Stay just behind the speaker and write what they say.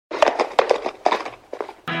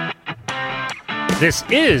This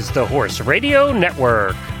is the Horse Radio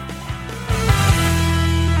Network.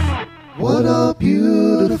 What a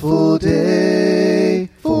beautiful day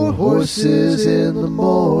for horses in the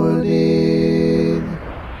morning.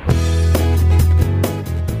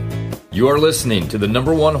 You are listening to the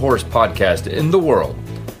number one horse podcast in the world.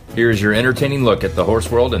 Here's your entertaining look at the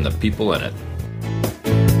horse world and the people in it.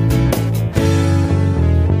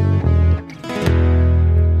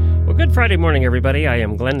 Good Friday morning, everybody. I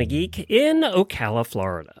am Glenn the Geek in Ocala,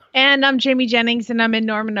 Florida. And I'm Jamie Jennings, and I'm in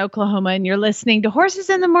Norman, Oklahoma, and you're listening to Horses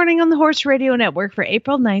in the Morning on the Horse Radio Network for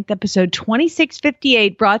April 9th, episode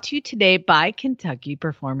 2658, brought to you today by Kentucky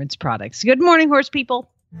Performance Products. Good morning, horse people.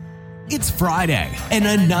 It's Friday, and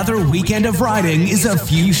another weekend of riding is a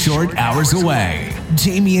few short hours away.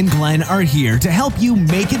 Jamie and Glenn are here to help you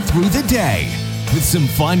make it through the day with some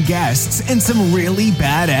fun guests and some really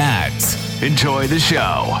bad ads. Enjoy the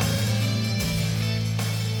show.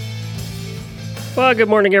 Well, good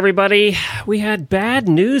morning, everybody. We had bad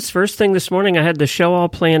news first thing this morning. I had the show all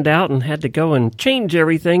planned out and had to go and change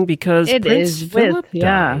everything because Prince Philip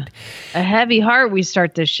died. A heavy heart we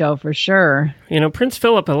start this show for sure. You know, Prince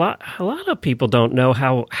Philip, a lot of people don't know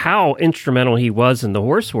how instrumental he was in the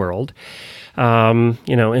horse world. In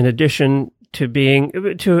addition to being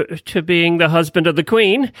the husband of the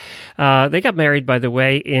Queen. They got married, by the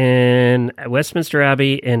way, in Westminster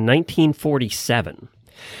Abbey in 1947.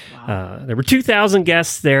 There were 2,000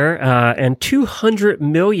 guests there and 200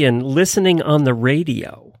 million listening on the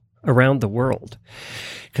radio around the world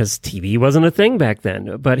because TV wasn't a thing back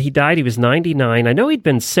then. But he died. He was 99. I know he'd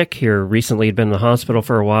been sick here recently. He'd been in the hospital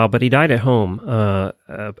for a while, but he died at home,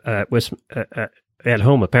 at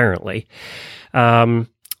home apparently.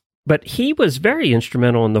 But he was very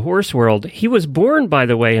instrumental in the horse world. He was born, by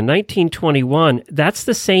the way, in 1921. That's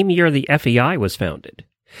the same year the FEI was founded.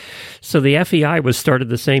 So the FEI was started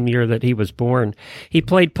the same year that he was born. He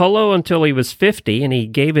played polo until he was 50, and he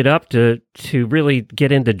gave it up to really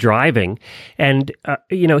get into driving. And,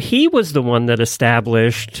 he was the one that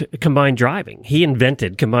established combined driving. He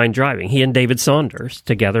invented combined driving. He and David Saunders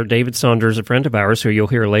together. David Saunders, a friend of ours, who you'll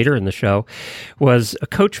hear later in the show, was a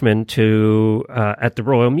coachman at the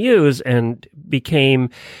Royal Mews and became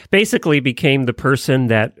the person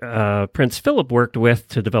that Prince Philip worked with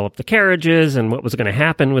to develop the carriages and what was going to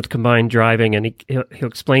happen with combined driving, and he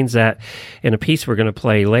explains that in a piece we're going to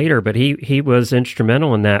play later, but he was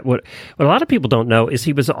instrumental in that. What a lot of people don't know is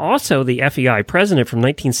he was also the FEI president from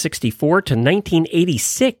 1964 to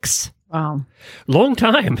 1986. Wow. Long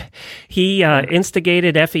time. He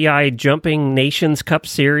instigated FEI Jumping Nations Cup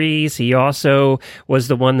Series. He also was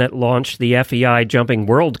the one that launched the FEI Jumping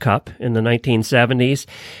World Cup in the 1970s,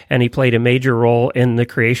 and he played a major role in the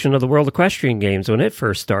creation of the World Equestrian Games when it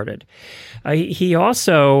first started. He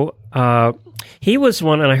also, he was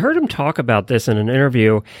one, and I heard him talk about this in an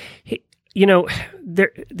interview.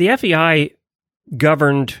 The FEI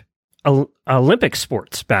governed Olympic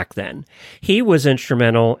sports back then. He was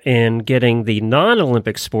instrumental in getting the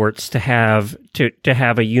non-Olympic sports to have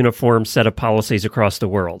a uniform set of policies across the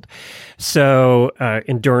world. So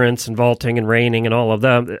endurance and vaulting and reining and all of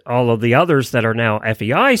the others that are now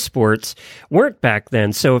FEI sports weren't back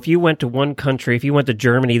then. So if you went to one country, if you went to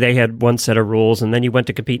Germany, they had one set of rules, and then you went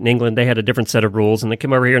to compete in England, they had a different set of rules, and they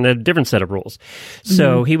came over here and had a different set of rules.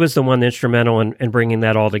 So he was the one instrumental in bringing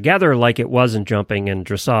that all together, like it was in jumping and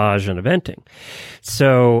dressage and eventing.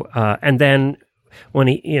 So and then when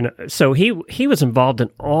he was involved in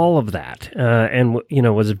all of that, and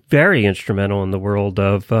was very instrumental in the world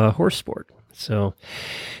of horse sport. So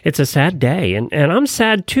it's a sad day, and I'm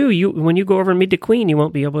sad too. When you go over and meet the Queen, you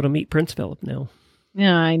won't be able to meet Prince Philip now.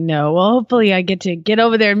 Yeah, I know. Well, hopefully I get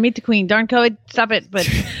over there and meet the Queen. Darn COVID, stop it. But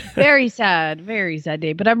very sad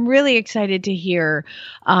day. But I'm really excited to hear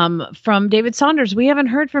from David Saunders. We haven't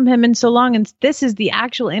heard from him in so long, and this is the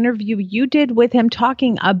actual interview you did with him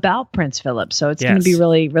talking about Prince Philip. So it's going to be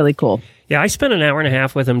really, really cool. Yeah, I spent an hour and a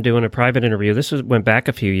half with him doing a private interview. Went back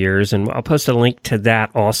a few years, and I'll post a link to that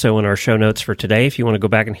also in our show notes for today if you want to go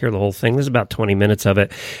back and hear the whole thing. There's about 20 minutes of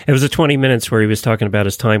it. It was 20 minutes where he was talking about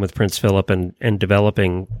his time with Prince Philip and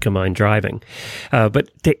developing combined driving.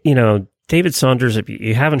 But David Saunders, if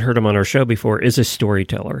you haven't heard him on our show before, is a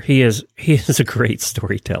storyteller. He is a great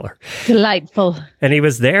storyteller. Delightful. And he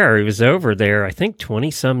was over there, I think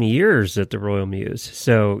 20-some years at the Royal Mews.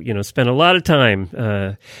 So, spent a lot of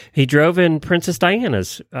time. He drove in Princess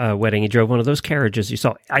Diana's wedding. He drove one of those carriages you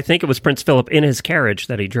saw. I think it was Prince Philip in his carriage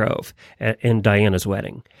that he drove in Diana's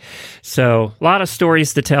wedding. So, a lot of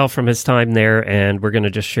stories to tell from his time there, and we're going to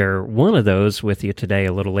just share one of those with you today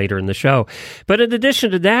a little later in the show. But in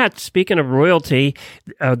addition to that, speaking of royalty,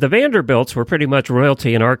 the Vanderbilts were pretty much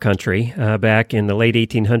royalty in our country back in the late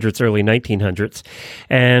 1800s, early 1900s.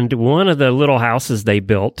 And one of the little houses they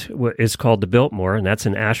built is called the Biltmore, and that's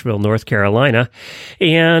in Asheville, North Carolina.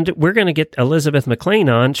 And we're going to get Elizabeth McLean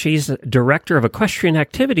on. She's director of equestrian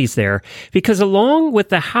activities there, because along with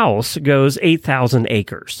the house goes 8,000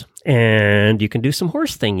 acres. And you can do some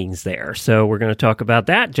horse thingings there. So we're going to talk about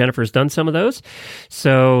that. Jennifer's done some of those.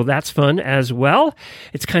 So that's fun as well.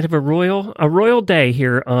 It's kind of a royal day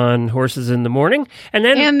here on Horses in the Morning. And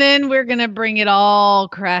then we're going to bring it all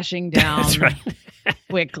crashing down. That's right.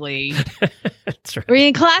 Quickly. That's right. We're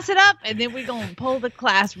going to class it up, and then we're going to pull the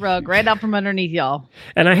class rug right out from underneath y'all.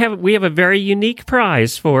 And we have a very unique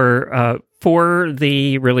prize for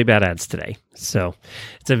the really bad ads today. So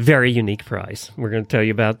it's a very unique prize. We're going to tell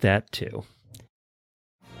you about that too.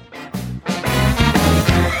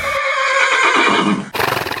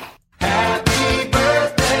 Happy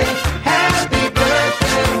birthday, happy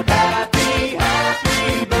birthday,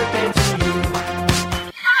 happy birthday to you.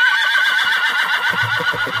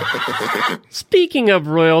 Speaking of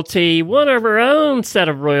royalty, one of her own set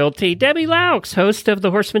of royalty, Debbie Laux, host of the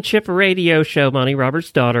Horsemanship Radio Show, Monty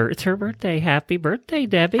Roberts' daughter. It's her birthday. Happy birthday,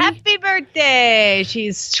 Debbie. Happy birthday.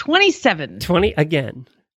 She's 27. 20 again.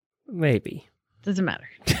 Maybe. Doesn't matter.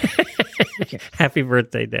 Happy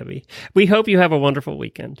birthday, Debbie. We hope you have a wonderful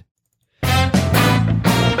weekend.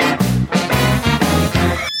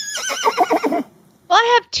 Well,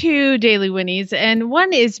 I have two Daily Winnies, and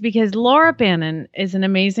one is because Laura Bannon is an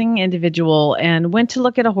amazing individual and went to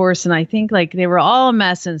look at a horse, and I think like they were all a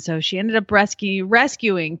mess, and so she ended up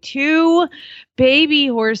rescuing two baby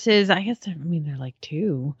horses. They're like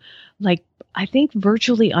two, like I think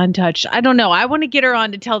virtually untouched. I don't know. I want to get her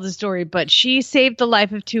on to tell the story, but she saved the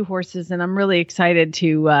life of two horses, and I'm really excited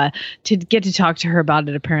to get to talk to her about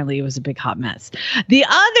it. Apparently, it was a big hot mess. The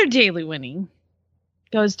other Daily Winnie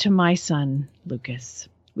goes to my son, Lucas.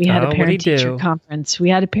 We had a parent-teacher conference. We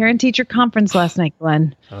had a parent-teacher conference last night,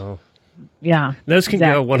 Glenn. Oh. Yeah. Those can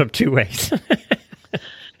go one of two ways.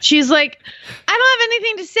 She's like, I don't have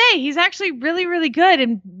anything to say. He's actually really, really good.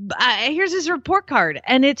 And here's his report card.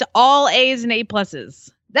 And it's all A's and A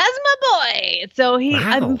pluses. That's my boy. So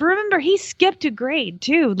I remember he skipped a grade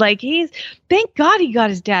too. Like thank God he got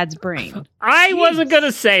his dad's brain. I wasn't going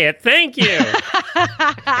to say it. Thank you.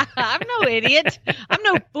 I'm no idiot. I'm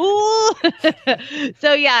no fool.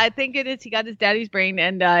 So yeah, thank goodness he got his daddy's brain,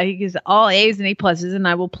 and he gets all A's and A pluses. And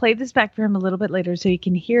I will play this back for him a little bit later so you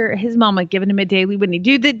can hear his mama giving him a Daily Winnie.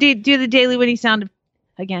 Do the Daily Winnie sound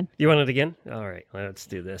again. You want it again? All right, let's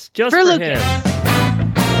do this. Just for Lucas. him.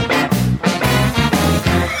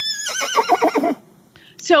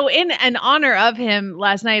 So in honor of him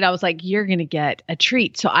last night, I was like, you're going to get a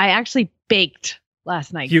treat. So I actually baked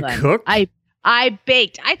last night. You Glenn. cooked? I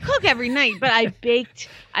baked. I cook every night, but I baked,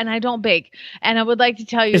 and I don't bake. And I would like to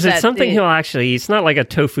tell you Is it something he'll actually, it's not like a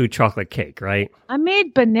tofu chocolate cake, right? I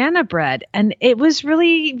made banana bread, and it was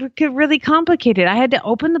really, really complicated. I had to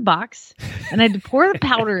open the box, and I had to pour the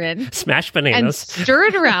powder in. Smash bananas. And stir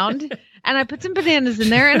it around. And I put some bananas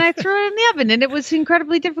in there, and I threw it in the oven, and it was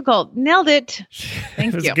incredibly difficult. Nailed it.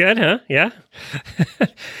 Thank you. It was good, huh? Yeah.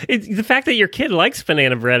 The fact that your kid likes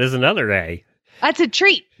banana bread is another A. That's a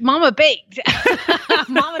treat. Mama baked.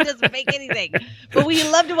 Mama doesn't bake anything. But we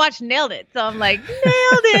love to watch Nailed It. So I'm like, nailed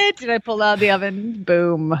it. And I pulled out of the oven.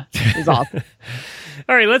 Boom. It was awesome.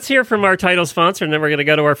 All right, let's hear from our title sponsor, and then we're going to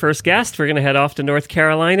go to our first guest. We're going to head off to North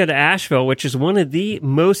Carolina, to Asheville, which is one of the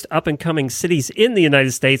most up-and-coming cities in the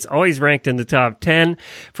United States, always ranked in the top 10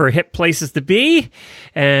 for hip places to be.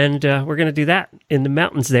 And we're going to do that in the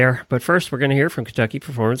mountains there. But first, we're going to hear from Kentucky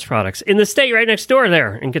Performance Products in the state right next door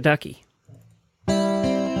there in Kentucky.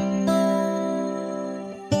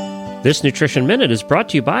 This Nutrition Minute is brought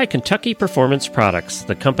to you by Kentucky Performance Products,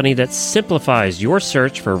 the company that simplifies your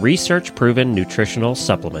search for research-proven nutritional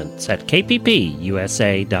supplements at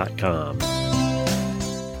kppusa.com.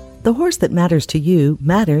 The horse that matters to you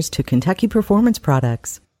matters to Kentucky Performance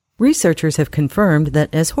Products. Researchers have confirmed that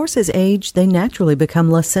as horses age, they naturally become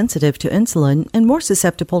less sensitive to insulin and more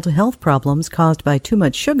susceptible to health problems caused by too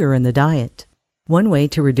much sugar in the diet. One way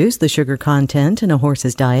to reduce the sugar content in a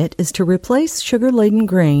horse's diet is to replace sugar-laden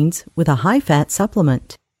grains with a high-fat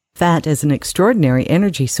supplement. Fat is an extraordinary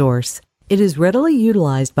energy source. It is readily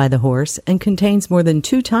utilized by the horse and contains more than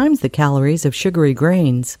 2 times the calories of sugary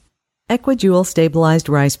grains. Equijewel Stabilized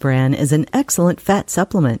Rice Bran is an excellent fat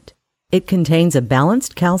supplement. It contains a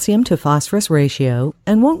balanced calcium to phosphorus ratio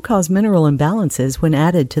and won't cause mineral imbalances when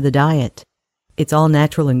added to the diet. Its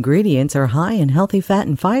all-natural ingredients are high in healthy fat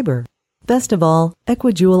and fiber. Best of all,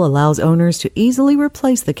 EquiJewel allows owners to easily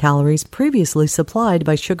replace the calories previously supplied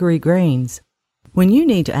by sugary grains. When you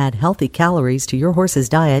need to add healthy calories to your horse's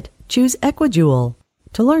diet, choose EquiJewel.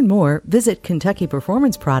 To learn more, visit Kentucky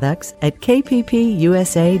Performance Products at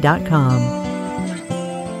kppusa.com.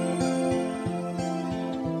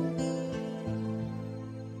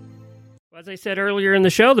 As I said earlier in the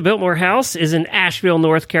show, the Biltmore House is in Asheville,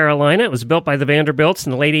 North Carolina. It was built by the Vanderbilts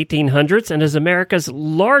in the late 1800s and is America's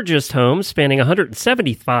largest home, spanning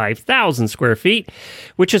 175,000 square feet,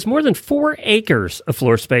 which is more than 4 acres of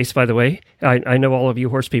floor space, by the way. I know all of you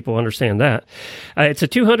horse people understand that. It's a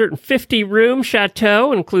 250-room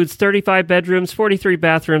chateau, includes 35 bedrooms, 43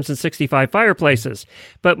 bathrooms, and 65 fireplaces.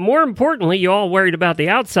 But more importantly, you all worried about the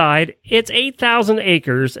outside, it's 8,000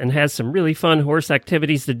 acres and has some really fun horse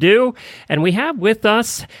activities to do. And we have with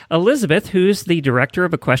us Elizabeth, who's the Director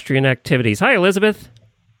of Equestrian Activities. Hi, Elizabeth.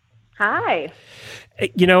 Hi.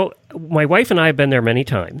 You know, my wife and I have been there many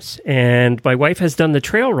times, and my wife has done the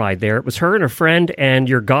trail ride there. It was her and her friend and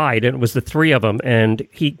your guide, and it was the three of them, and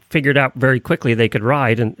he figured out very quickly they could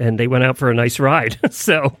ride, and they went out for a nice ride.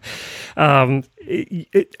 So what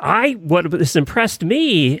has impressed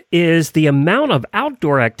me is the amount of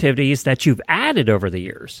outdoor activities that you've added over the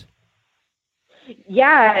years.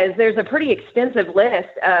 Yeah, there's a pretty extensive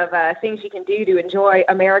list of things you can do to enjoy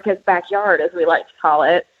America's backyard, as we like to call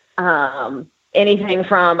it. Anything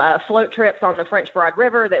from float trips on the French Broad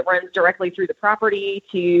River that runs directly through the property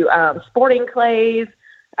to sporting clays,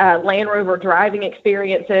 Land Rover driving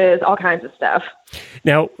experiences, all kinds of stuff.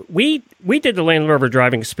 Now, we did the Land Rover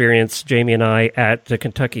driving experience, Jamie and I, at the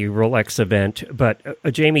Kentucky Rolex event. But,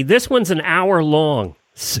 Jamie, this one's an hour long.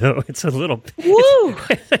 So it's a little,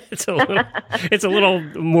 it's a little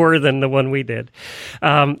more than the one we did.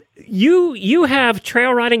 You have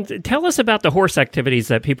trail riding. Tell us about the horse activities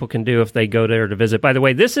that people can do if they go there to visit. By the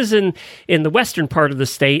way, this is in the western part of the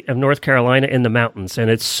state of North Carolina in the mountains,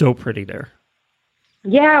 and it's so pretty there.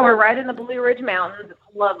 Yeah, we're right in the Blue Ridge Mountains. It's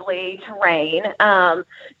lovely terrain.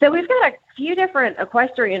 So we've got a few different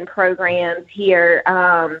equestrian programs here.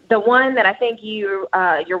 The one that I think your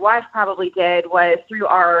wife probably did was through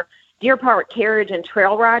our Deer Park Carriage and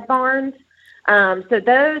Trail Ride barns. So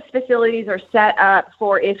those facilities are set up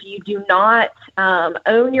for if you do not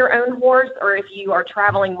own your own horse or if you are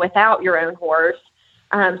traveling without your own horse.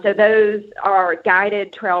 So those are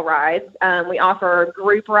guided trail rides. We offer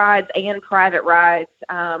group rides and private rides.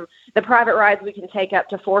 The private rides we can take up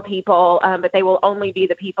to 4 people, but they will only be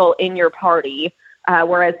the people in your party,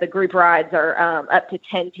 whereas the group rides are up to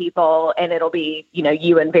 10 people, and it'll be,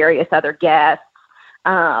 you and various other guests.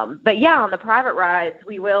 But yeah, on the private rides,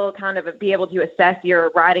 we will kind of be able to assess your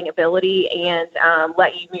riding ability and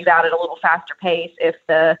let you move out at a little faster pace if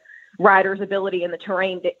the rider's ability and the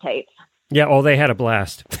terrain dictates. Yeah, they had a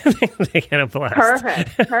blast. They had a blast.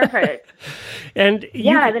 Perfect. And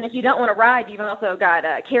then if you don't want to ride, you've also got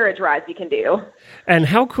carriage rides you can do. And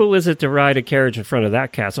how cool is it to ride a carriage in front of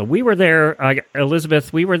that castle? We were there,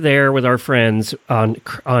 Elizabeth, we were there with our friends on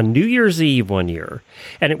New Year's Eve one year,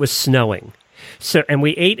 and it was snowing. So, and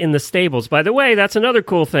we ate in the stables. By the way, that's another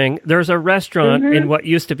cool thing. There's a restaurant in what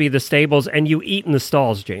used to be the stables, and you eat in the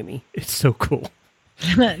stalls, Jamie. It's so cool.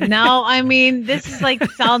 No, I mean, this is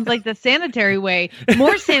sounds like the sanitary way.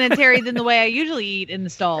 More sanitary than the way I usually eat in the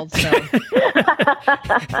stalls. So.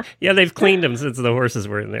 Yeah, they've cleaned them since the horses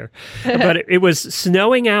were in there. But it was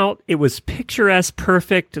snowing out. It was picturesque,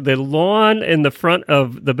 perfect. The lawn in the front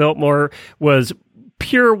of the Biltmore was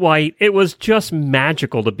pure white. It was just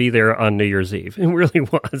magical to be there on New Year's Eve. It really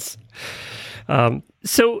was.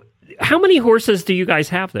 So how many horses do you guys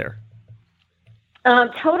have there?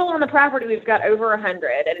 Total on the property, we've got over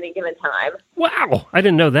 100 at any given time. Wow, I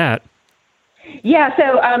didn't know that. Yeah,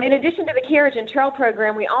 so in addition to the carriage and trail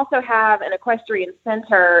program, we also have an equestrian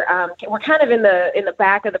center. We're kind of in the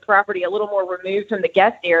back of the property, a little more removed from the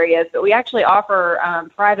guest areas, but we actually offer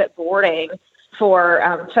private boarding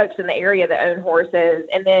for folks in the area that own horses.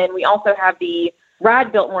 And then we also have the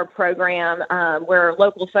Ride Biltmore program where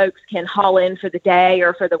local folks can haul in for the day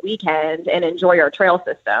or for the weekend and enjoy our trail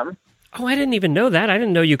system. Oh, I didn't even know that. I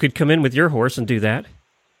didn't know you could come in with your horse and do that.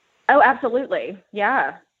 Oh, absolutely.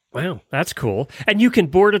 Yeah. Wow, that's cool. And you can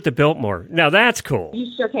board at the Biltmore. Now, that's cool.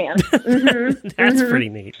 You sure can. Mm-hmm. That's pretty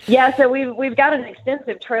neat. Yeah, so we've got an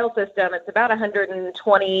extensive trail system. It's about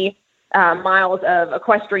 120 miles of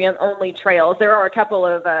equestrian-only trails. There are a couple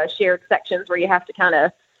of shared sections where you have to kind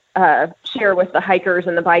of share with the hikers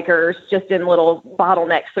and the bikers just in little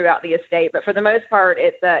bottlenecks throughout the estate. But for the most part,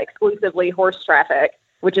 it's exclusively horse traffic,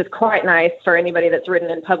 which is quite nice for anybody that's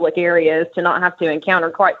ridden in public areas to not have to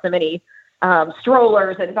encounter quite so many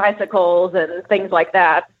strollers and bicycles and things like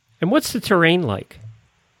that. And what's the terrain like?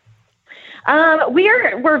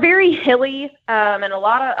 We're very hilly, and a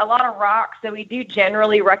lot of rocks. So we do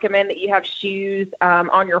generally recommend that you have shoes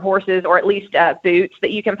on your horses, or at least boots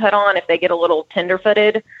that you can put on if they get a little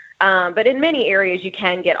tenderfooted. But in many areas, you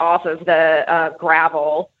can get off of the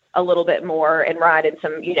gravel a little bit more and ride in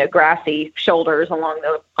some, grassy shoulders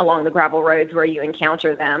along the gravel roads where you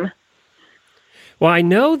encounter them. Well, I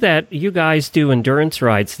know that you guys do endurance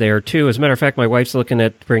rides there, too. As a matter of fact, my wife's looking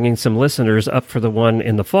at bringing some listeners up for the one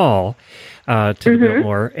in the fall to the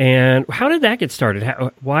Biltmore. And how did that get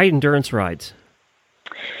started? Why endurance rides?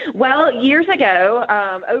 Well, years ago,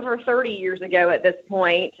 over 30 years ago at this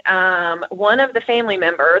point, one of the family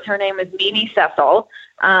members, her name was Mimi Cecil,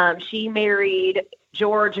 she married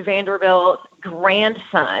George Vanderbilt's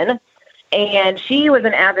grandson. And she was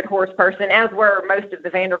an avid horse person, as were most of the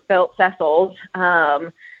Vanderbilt Cecils.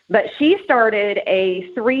 But she started a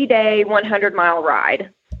 3-day, 100-mile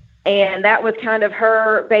ride. And that was kind of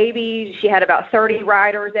her baby. She had about 30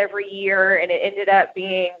 riders every year, and it ended up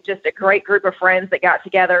being just a great group of friends that got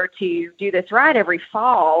together to do this ride every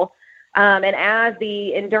fall. And as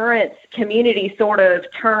the endurance community sort of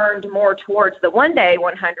turned more towards the 1-day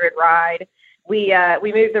 100 ride, we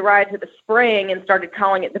moved the ride to the spring and started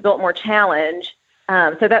calling it the Biltmore Challenge.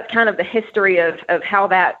 So that's kind of the history of how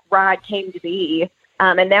that ride came to be.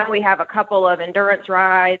 And now we have a couple of endurance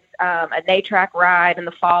rides, a NATRAC ride in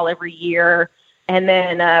the fall every year. And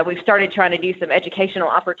then we've started trying to do some educational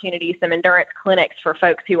opportunities, some endurance clinics for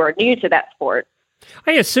folks who are new to that sport.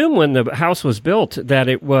 I assume when the house was built that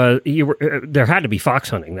there had to be fox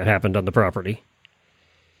hunting that happened on the property.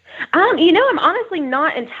 I'm honestly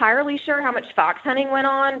not entirely sure how much fox hunting went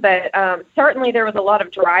on, but certainly there was a lot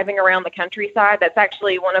of driving around the countryside. That's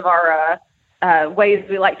actually one of our ways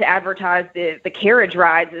we like to advertise the carriage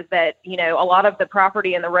rides, is that, a lot of the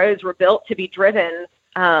property and the roads were built to be driven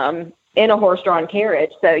in a horse-drawn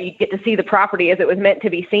carriage. So you get to see the property as it was meant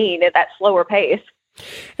to be seen at that slower pace.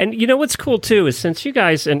 And what's cool, too, is since you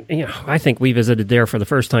guys, and I think we visited there for the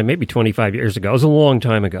first time maybe 25 years ago. It was a long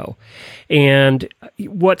time ago. And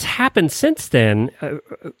what's happened since then,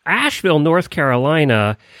 Asheville, North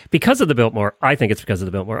Carolina, because of the Biltmore, I think it's because of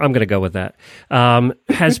the Biltmore, I'm going to go with that,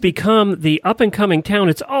 has become the up-and-coming town.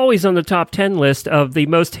 It's always on the top 10 list of the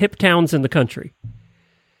most hip towns in the country.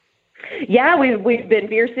 Yeah, we've been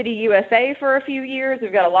Beer City, USA for a few years.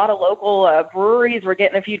 We've got a lot of local breweries. We're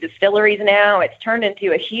getting a few distilleries now. It's turned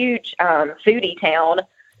into a huge foodie town.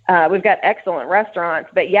 We've got excellent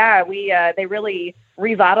restaurants. But yeah, they really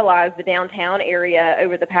revitalized the downtown area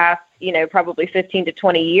over the past, probably 15 to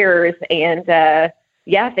 20 years. And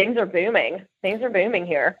things are booming. Things are booming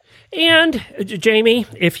here. And, Jamie,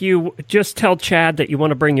 if you just tell Chad that you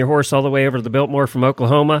want to bring your horse all the way over to the Biltmore from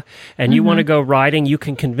Oklahoma and you want to go riding, you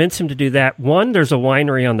can convince him to do that. One, there's a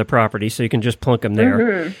winery on the property, so you can just plunk him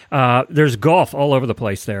there. There's golf all over the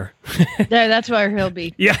place there. That's where he'll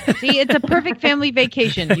be. Yeah. See, it's a perfect family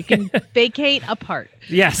vacation. You can vacate apart.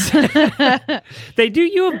 Yes. They do.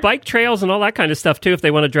 You have bike trails and all that kind of stuff, too, if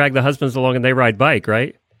they want to drag the husbands along and they ride bike,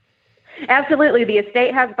 right? Absolutely. The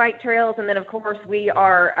estate has bike trails, and then, of course, we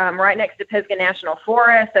are right next to Pisgah National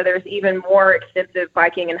Forest, so there's even more extensive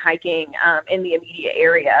biking and hiking in the immediate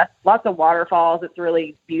area. Lots of waterfalls. It's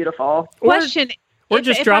really beautiful. Question. Or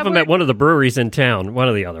just drop them at one of the breweries in town, one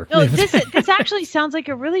or the other. No, this actually sounds like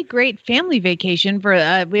a really great family vacation for,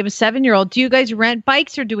 we have a 7-year-old. Do you guys rent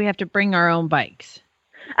bikes, or do we have to bring our own bikes?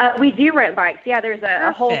 We do rent bikes. Yeah, there's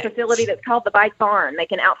a whole facility that's called the Bike Barn. They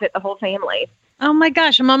can outfit the whole family. Oh my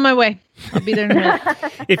gosh, I'm on my way. I'll be there in a minute.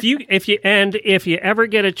 If you ever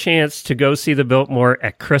get a chance to go see the Biltmore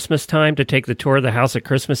at Christmas time, to take the tour of the house at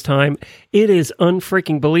Christmas time, it is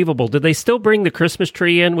unfreaking believable. Do they still bring the Christmas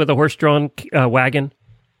tree in with a horse-drawn wagon?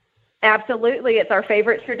 Absolutely. It's our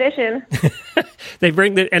favorite tradition. They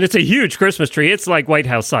bring and it's a huge Christmas tree. It's like White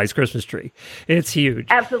House-sized Christmas tree. It's huge.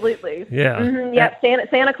 Absolutely. Yeah. Mm-hmm. Yep.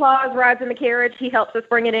 Santa Claus rides in the carriage. He helps us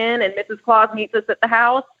bring it in, and Mrs. Claus meets us at the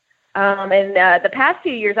house. And the past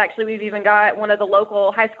few years, actually, we've even got one of the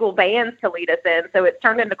local high school bands to lead us in. So it's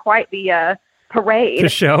turned into quite the parade. The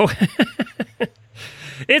show.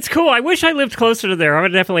 It's cool. I wish I lived closer to there. I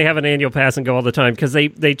would definitely have an annual pass and go all the time, because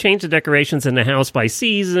they change the decorations in the house by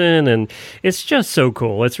season, and it's just so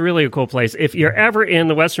cool. It's really a cool place. If you're ever in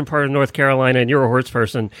the western part of North Carolina and you're a horse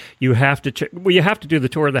person, you have to do the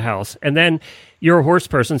tour of the house, and then you're a horse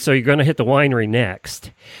person, so you're going to hit the winery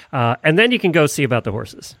next, and then you can go see about the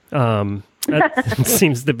horses. That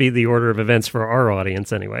seems to be the order of events for our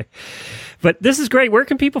audience anyway. But this is great. Where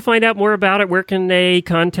can people find out more about it? Where can they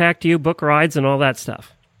contact you, book rides, and all that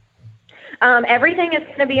stuff? Everything is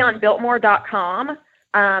going to be on Biltmore.com.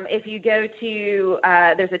 If you go to,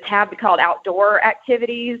 there's a tab called Outdoor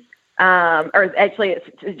Activities, or actually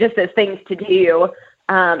it's just as things to do.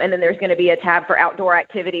 And then there's going to be a tab for outdoor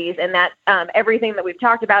activities, and that everything that we've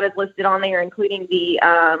talked about is listed on there, including the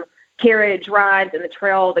carriage rides and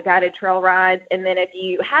the guided trail rides. And then if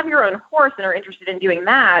you have your own horse and are interested in doing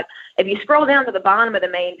that, if you scroll down to the bottom of the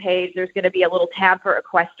main page, there's going to be a little tab for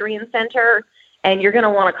Equestrian Center, and you're going to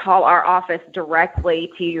want to call our office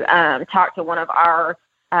directly to talk to one of our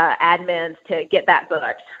admins to get that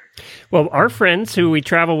booked. Well, our friends who we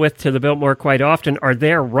travel with to the Biltmore quite often are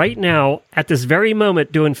there right now at this very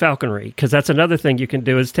moment doing falconry, because that's another thing you can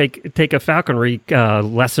do is take a falconry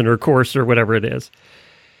lesson or course or whatever it is.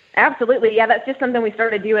 Absolutely. Yeah, that's just something we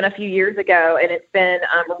started doing a few years ago, and it's been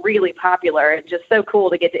really popular. It's just so cool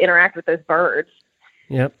to get to interact with those birds.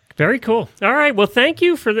 Yep. Very cool. All right. Well, thank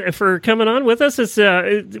you for coming on with us. It's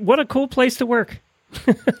what a cool place to work.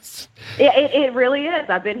 It really is.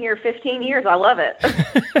 I've been here 15 years. I love it.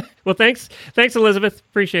 Well, thanks, Elizabeth.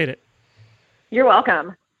 Appreciate it. You're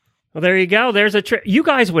welcome. Well, there you go. There's you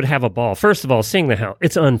guys would have a ball. First of all, seeing the house,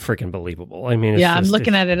 it's unfreaking believable. I mean, I'm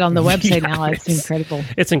looking at it on the website now. It's incredible.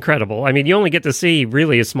 It's incredible. I mean, you only get to see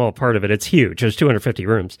really a small part of it. It's huge. There's 250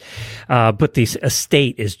 rooms. But the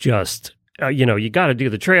estate is just... you got to do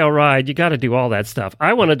the trail ride. You got to do all that stuff.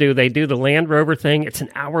 They do the Land Rover thing. It's an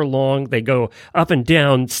hour long. They go up and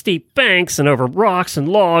down steep banks and over rocks and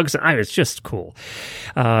logs. It's just cool.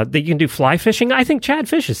 You can do fly fishing. I think Chad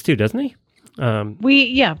fishes too, doesn't he?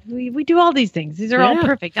 We do all these things. These are all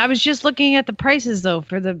perfect. I was just looking at the prices though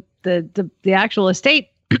for the actual estate.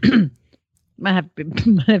 might have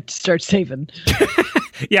to start saving.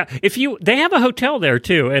 Yeah. They have a hotel there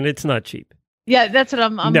too, and it's not cheap. Yeah, that's what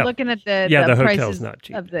I'm looking at the hotel's not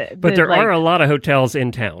cheap. But there are a lot of hotels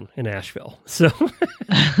in town in Asheville. So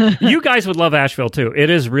you guys would love Asheville too.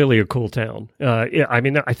 It is really a cool town.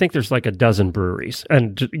 I think there's like a dozen breweries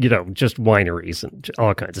and just wineries and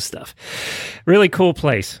all kinds of stuff. Really cool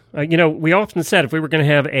place. We often said if we were going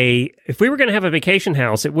to have a vacation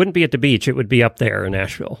house, it wouldn't be at the beach, it would be up there in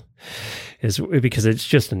Asheville. Because it's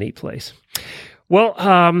just a neat place. Well,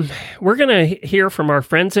 we're going to hear from our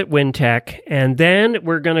friends at Wintech, and then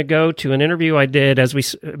we're going to go to an interview I did, as we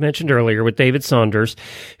mentioned earlier, with David Saunders,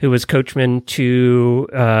 who was coachman to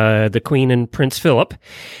the Queen and Prince Philip.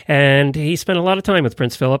 And he spent a lot of time with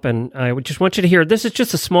Prince Philip, and I just want you to hear, this is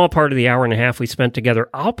just a small part of the hour and a half we spent together.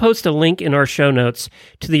 I'll post a link in our show notes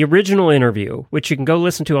to the original interview, which you can go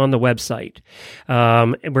listen to on the website,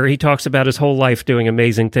 where he talks about his whole life doing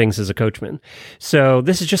amazing things as a coachman. So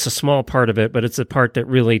this is just a small part of it, but it's the part that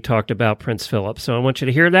really talked about Prince Philip. So I want you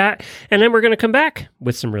to hear that, and then we're going to come back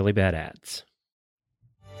with some really bad ads.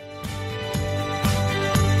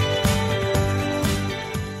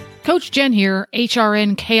 Coach Jen here,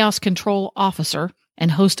 HRN Chaos Control Officer and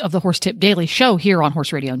host of the Horse Tip Daily Show here on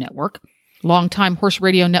Horse Radio Network. Longtime Horse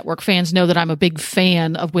Radio Network fans know that I'm a big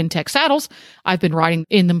fan of Wintech saddles. I've been riding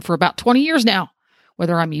in them for about 20 years now.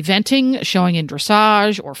 Whether I'm eventing, showing in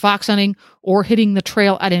dressage, or fox hunting, or hitting the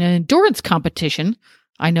trail at an endurance competition,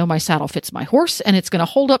 I know my saddle fits my horse and it's going to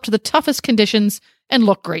hold up to the toughest conditions and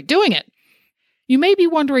look great doing it. You may be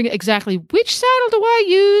wondering exactly which saddle do I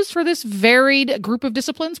use for this varied group of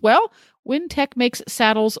disciplines? Well, Wintech makes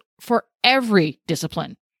saddles for every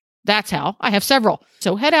discipline. That's how. I have several.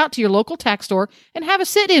 So head out to your local tack store and have a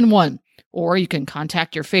sit in one. Or you can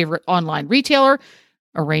contact your favorite online retailer,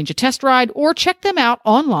 arrange a test ride, or check them out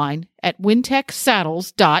online at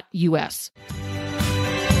wintechsaddles.us.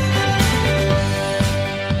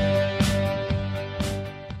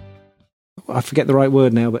 I forget the right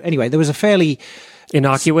word now, but anyway, there was a fairly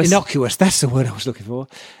innocuous, that's the word I was looking for,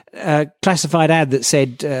 classified ad that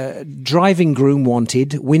said, driving groom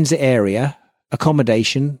wanted, Windsor area,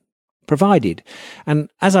 accommodation provided. And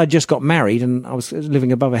as I just got married and I was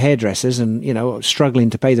living above a hairdresser's and, struggling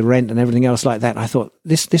to pay the rent and everything else like that, I thought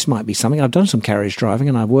this might be something. I've done some carriage driving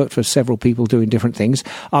and I've worked for several people doing different things.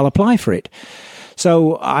 I'll apply for it.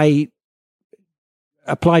 So I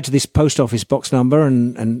applied to this post office box number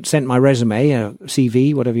and sent my resume, a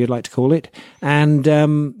CV, whatever you'd like to call it, and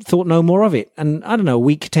thought no more of it. And I don't know, a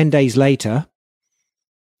week, 10 days later,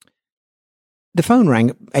 the phone rang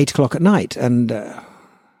at 8:00 at night, and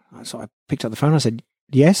so I picked up the phone. I said,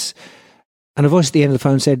 yes. And a voice at the end of the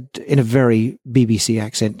phone said, in a very BBC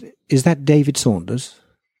accent, is that David Saunders?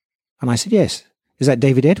 And I said, yes. Is that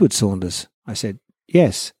David Edward Saunders? I said,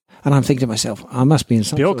 yes. And I'm thinking to myself, I must be in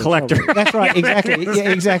some bill collector. That's right, exactly.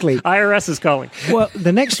 Yeah, exactly. IRS is calling. Well,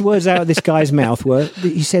 the next words out of this guy's mouth were,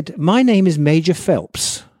 he said, my name is Major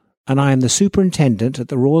Phelps, and I am the superintendent at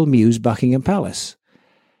the Royal Mews, Buckingham Palace.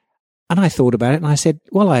 And I thought about it and I said,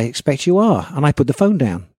 well, I expect you are. And I put the phone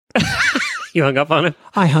down. You hung up on him?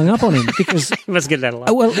 I hung up on him because... You must get that a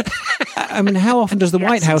lot. Well, I mean, how often does the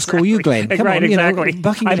White House call you, Glenn? Come Right, on, exactly.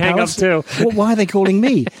 Buckingham I'd hang up Palace. too. Well, why are they calling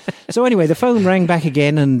me? So anyway, the phone rang back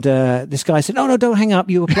again, and this guy said, no, don't hang up.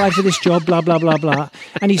 You applied for this job, blah, blah, blah, blah.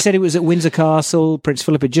 And he said it was at Windsor Castle. Prince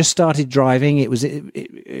Philip had just started driving. It was, in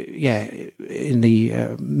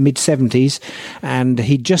the mid-70s. And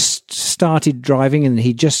he'd just started driving, and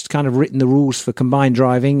he'd just kind of written the rules for combined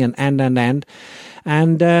driving and.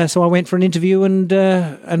 And so I went for an interview and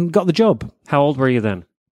got the job. How old were you then?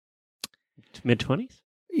 Mid-20s?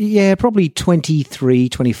 Yeah, probably 23,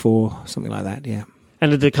 24, something like that, yeah.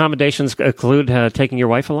 And did the accommodations include taking your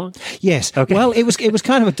wife along? Yes. Okay. Well, it was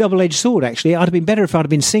kind of a double-edged sword, actually. I'd have been better if I'd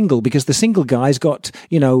have been single, because the single guys got,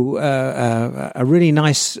 a really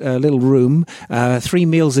nice little room, 3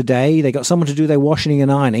 meals a day. They got someone to do their washing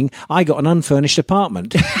and ironing. I got an unfurnished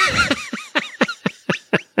apartment.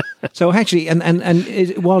 So actually,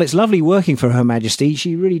 while it's lovely working for Her Majesty,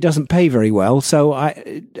 she really doesn't pay very well. So I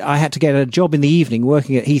had to get a job in the evening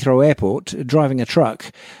working at Heathrow Airport, driving a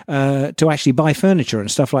truck to actually buy furniture and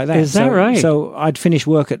stuff like that. Is that right? So I'd finish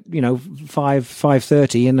work at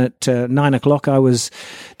 5:30, and at 9 o'clock I was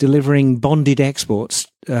delivering bonded exports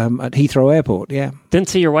at Heathrow Airport. Yeah, Didn't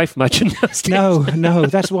see your wife much in those days. no.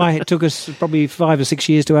 That's why it took us probably 5 or 6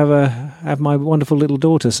 years to have my wonderful little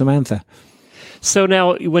daughter Samantha. So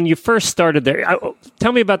now, when you first started there,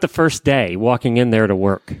 tell me about the first day walking in there to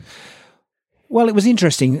work. Well, it was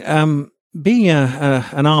interesting. Being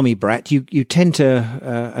an army brat, you tend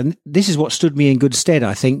to, and this is what stood me in good stead,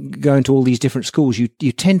 I think, going to all these different schools.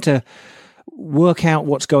 You tend to work out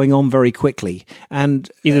what's going on very quickly, and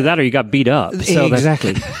Either that or you got beat up. So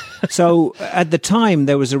exactly. So at the time,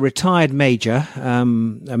 there was a retired major,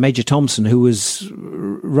 Major Thompson, who was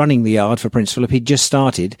running the yard for Prince Philip. He'd just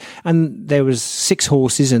started, and there was 6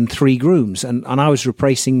 horses and 3 grooms, and I was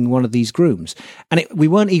replacing one of these grooms. And we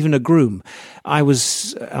weren't even a groom. I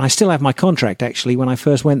still have my contract, actually, when I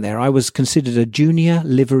first went there. I was considered a junior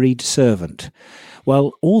liveried servant.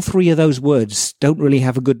 Well, all 3 of those words don't really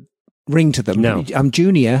have a good ring to them. No. I'm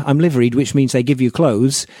junior, I'm liveried, which means they give you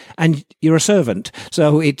clothes, and you're a servant.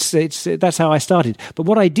 So it's that's how I started. But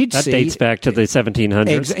what I did that see dates back to the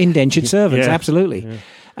 1700s. Indentured servants, Yeah. absolutely. Yeah.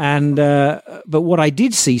 And but what I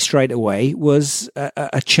did see straight away was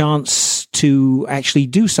a chance to actually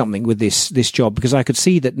do something with this job, because I could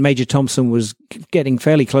see that Major Thompson was getting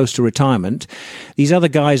fairly close to retirement. These other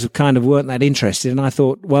guys kind of weren't that interested, and I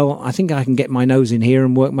thought, well, I think I can get my nose in here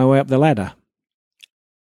and work my way up the ladder.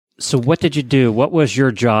 So what did you do? What was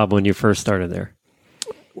your job when you first started there?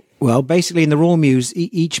 Well, basically in the Royal Mews,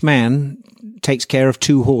 each man takes care of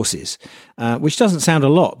 2 horses, which doesn't sound a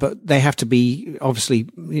lot, but they have to be, obviously,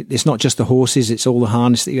 it's not just the horses, it's all the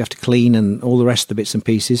harness that you have to clean and all the rest of the bits and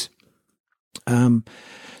pieces.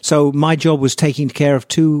 So my job was taking care of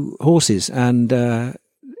 2 horses, and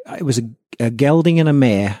it was a gelding and a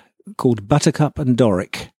mare called Buttercup and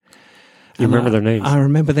Doric. You remember their names? I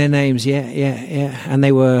remember their names, yeah. And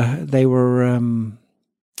they were.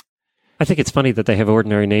 I think it's funny that they have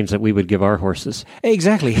ordinary names that we would give our horses.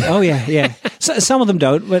 Exactly. Oh, yeah. So, some of them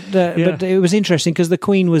don't, but it was interesting because the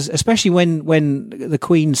Queen was, especially when the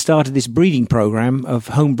Queen started this breeding program of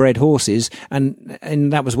homebred horses, and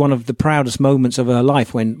that was one of the proudest moments of her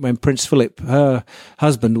life when Prince Philip, her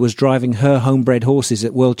husband, was driving her homebred horses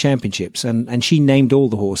at World Championships, and she named all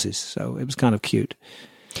the horses, so it was kind of cute.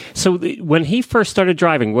 So when he first started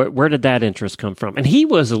driving, where did that interest come from? And he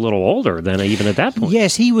was a little older than even at that point.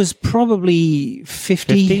 Yes, he was probably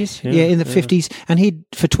 50. 50s? Yeah, in the 50s. And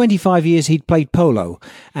for 25 years, he'd played polo.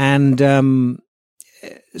 And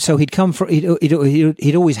so he'd come from,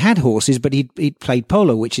 he'd always had horses, but he'd played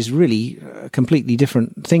polo, which is really a completely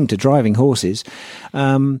different thing to driving horses.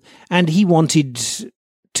 And he wanted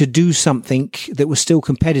to do something that was still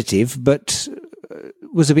competitive, but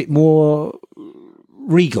was a bit more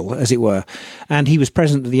regal, as it were. And he was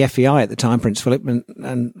president of the FEI at the time, Prince Philip,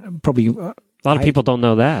 and probably A lot of people don't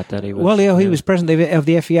know that he was. Well, yeah, he was president of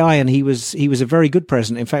the FEI, and he was a very good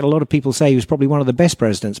president. In fact, a lot of people say he was probably one of the best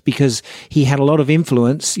presidents because he had a lot of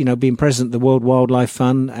influence. Being president of the World Wildlife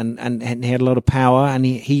Fund, and he had a lot of power, and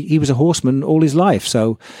he was a horseman all his life.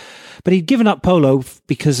 So, but he'd given up polo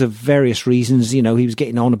because of various reasons. He was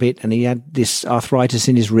getting on a bit, and he had this arthritis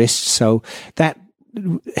in his wrists. So that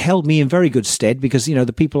held me in very good stead because,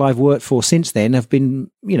 the people I've worked for since then have been,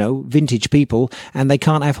 vintage people, and they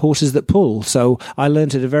can't have horses that pull. So I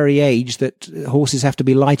learned at a very age that horses have to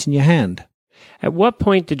be light in your hand. At what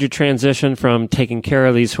point did you transition from taking care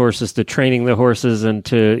of these horses to training the horses and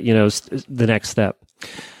to, the next step?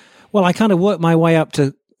 Well, I kind of worked my way up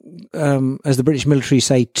to as the British military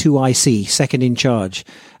say, 2IC, second in charge.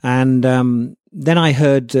 And then I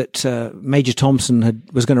heard that Major Thompson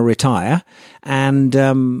was going to retire. And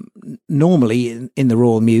normally in the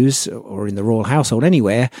Royal Mews, or in the Royal Household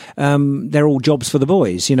anywhere, they're all jobs for the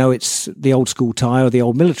boys. You know, it's the old school tie or the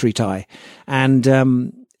old military tie. And,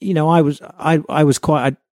 you know, I was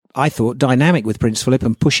quite... I thought dynamic with Prince Philip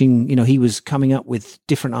and pushing, you know, he was coming up with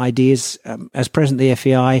different ideas. As president of the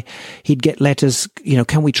FEI, he'd get letters, you know,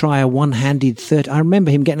 can we try a one-handed I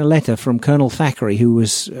remember him getting a letter from Colonel Thackeray, who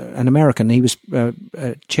was an American. He was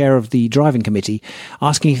chair of the driving committee,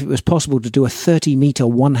 asking if it was possible to do a 30-meter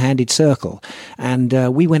one-handed circle. And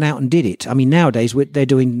we went out and did it. I mean, nowadays they're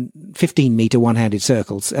doing 15-meter one-handed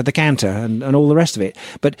circles at the canter and all the rest of it.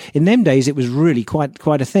 But in them days, it was really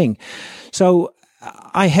quite a thing. So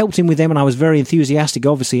I helped him with them, and I was very enthusiastic,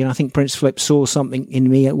 obviously. And I think Prince Philip saw something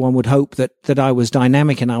in me. One would hope that I was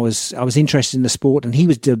dynamic and I was interested in the sport, and he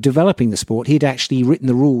was developing the sport. He'd actually written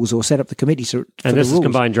the rules or set up the committees for and this is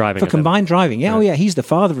combined driving. For combined driving, yeah. Oh yeah, he's the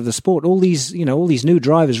father of the sport. All these new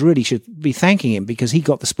drivers really should be thanking him because he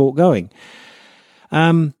got the sport going.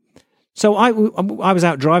 So I was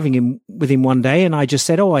out driving with him one day, and I just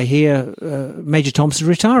said, "Oh, I hear Major Thompson's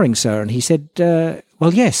retiring, sir." And he said,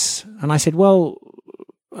 "Well, yes." And I said, "Well,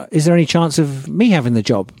 is there any chance of me having the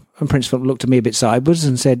job?" And Prince Philip looked at me a bit sideways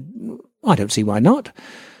and said, "I don't see why not."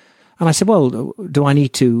 And I said, "Well, do I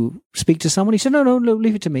need to speak to someone?" He said, No,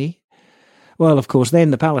 leave it to me." Well, of course,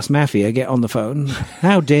 then the Palace Mafia get on the phone.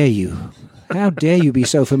 How dare you? How dare you be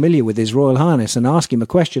so familiar with His Royal Highness and ask him a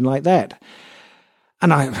question like that?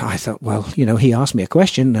 And I thought, well, you know, he asked me a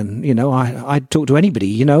question, and, you know, I'd talk to anybody,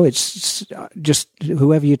 you know, it's just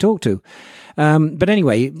whoever you talk to. But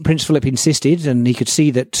anyway, Prince Philip insisted, and he could see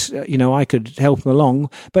that, you know, I could help him along.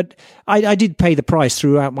 But I did pay the price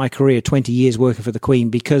throughout my career, 20 years working for the Queen,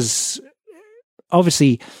 because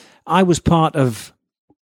obviously I was part of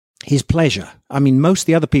his pleasure. I mean, most of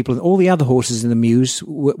the other people, all the other horses in the Mews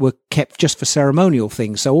were kept just for ceremonial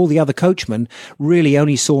things. So all the other coachmen really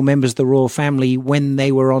only saw members of the royal family when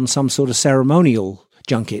they were on some sort of ceremonial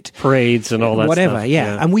junket. Parades and all that whatever, stuff.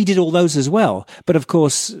 Yeah. And we did all those as well. But of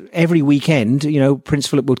course, every weekend, you know, Prince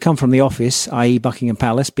Philip would come from the office, i.e. Buckingham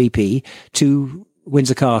Palace, BP, to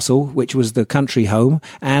Windsor Castle, which was the country home,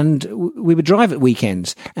 and we would drive at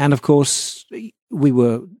weekends. And of course, we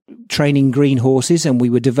were training green horses, and we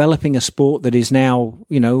were developing a sport that is now,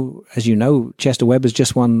 you know, as you know, Chester Webber's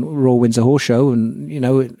just won Royal Windsor Horse Show, and, you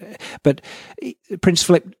know, but Prince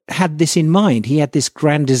Philip had this in mind. He had this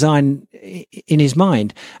grand design in his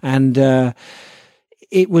mind, and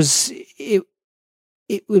it was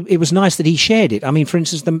nice that he shared it. I mean, for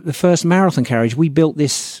instance, the first marathon carriage, we built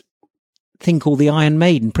this thing called the Iron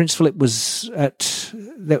Maiden. Prince Philip was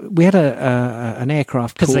we had an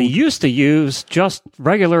aircraft because they used to use just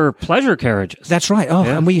regular pleasure carriages. That's right. Oh,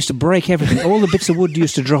 yeah. And we used to break everything. All the bits of wood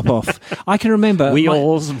used to drop off. I can remember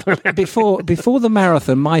wheels. before the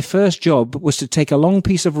marathon, my first job was to take a long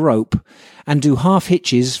piece of rope and do half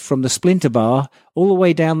hitches from the splinter bar all the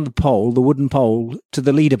way down the pole, the wooden pole, to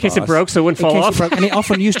the leader bars. In case it broke, so it wouldn't fall off. And it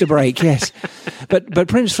often used to break, yes. But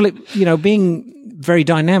Prince Philip, you know, being very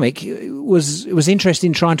dynamic, was interested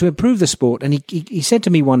in trying to improve the sport. And he said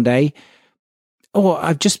to me one day, "Oh,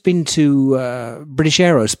 I've just been to British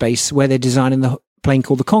Aerospace, where they're designing the plane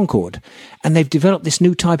called the Concorde, and they've developed this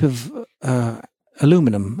new type of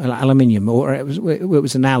aluminium, or it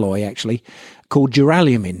was an alloy actually, called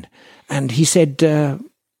duralumin." And he said,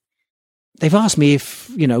 "They've asked me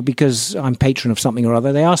if, you know, because I'm patron of something or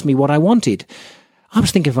other, they asked me what I wanted. I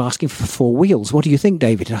was thinking of asking for 4 wheels. What do you think,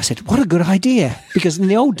 David?" And I said, "What a good idea." Because in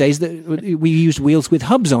the old days, we used wheels with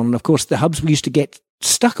hubs on. And of course, the hubs used to get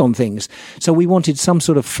stuck on things. So we wanted some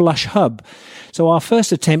sort of flush hub. So our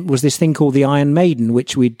first attempt was this thing called the Iron Maiden,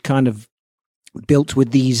 which we'd kind of built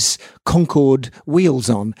with these Concorde wheels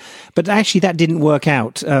on. But actually, that didn't work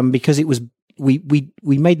out because it was we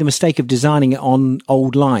made the mistake of designing it on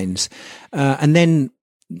old lines. And then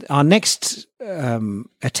our next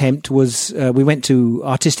attempt was we went to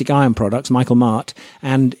Artistic Iron Products, Michael Mart,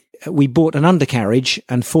 and we bought an undercarriage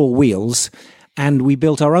and 4 wheels, and we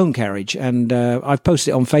built our own carriage. And I've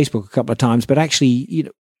posted it on Facebook a couple of times, but actually, you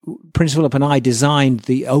know, Prince Philip and I designed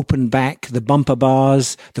the open back, the bumper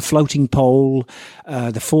bars, the floating pole,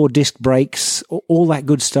 the 4-disc brakes, all that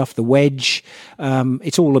good stuff, the wedge.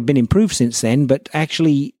 It's all been improved since then, but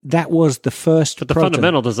actually that was the first. But the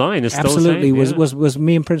fundamental design is still absolutely the same. was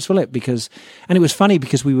me and Prince Philip, and it was funny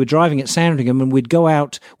because we were driving at Sandringham and we'd go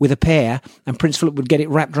out with a pair, and Prince Philip would get it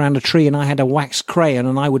wrapped around a tree, and I had a wax crayon,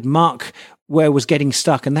 and I would mark where was getting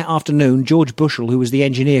stuck. And that afternoon, George Bushell, who was the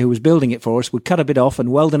engineer who was building it for us, would cut a bit off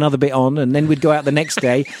and weld another bit on, and then we'd go out the next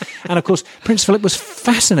day. And of course, Prince Philip was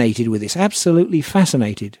fascinated with this, absolutely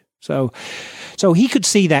fascinated. So he could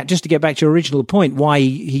see that, just to get back to your original point, why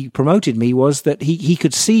he promoted me was that he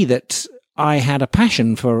could see that I had a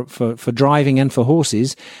passion for driving and for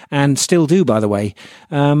horses, and still do, by the way.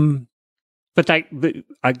 But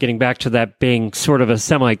getting back to that being sort of a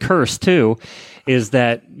semi-curse, too, is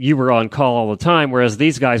that you were on call all the time, whereas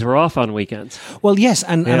these guys were off on weekends. Well, yes,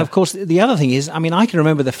 and of course, the other thing is, I mean, I can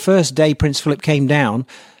remember the first day Prince Philip came down,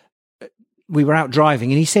 we were out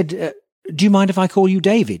driving, and he said, do you mind if I call you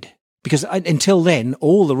David? Because until then,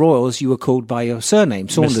 all the royals, you were called by your surname,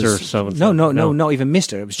 Saunders. Mr. So-and-so. No, not even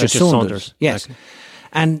Mr. It was just Saunders. Yes. Okay.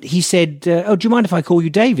 And he said, oh, do you mind if I call you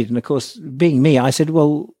David? And of course, being me, I said,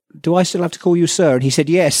 well, do I still have to call you sir? And he said,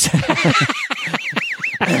 yes.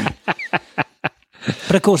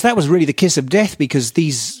 But of course, that was really the kiss of death, because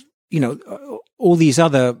these, all these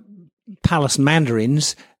other palace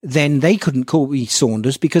mandarins, then they couldn't call me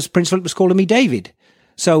Saunders because Prince Philip was calling me David.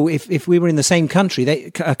 So if we were in the same company,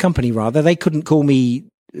 they couldn't call me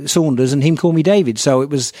Saunders and him call me David. So it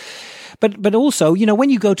was, but also, when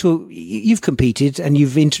you go you've competed and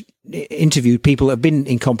you've interviewed people that have been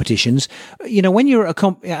in competitions, when you're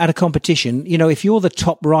at a competition, if you're the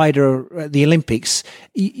top rider at the Olympics,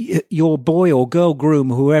 your boy or girl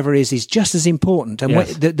groom, whoever is just as important. And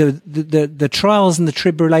yes. the trials and the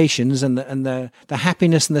tribulations and the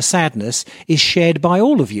happiness and the sadness is shared by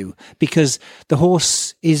all of you, because the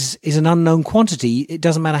horse is an unknown quantity. It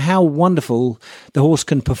doesn't matter how wonderful the horse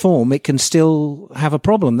can perform, it can still have a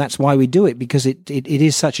problem. That's why we do it, because it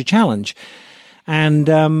is such a challenge.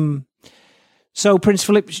 And so Prince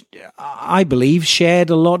Philip, I believe, shared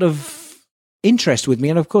a lot of interest with me.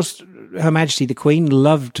 And of course, Her Majesty the Queen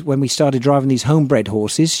loved when we started driving these homebred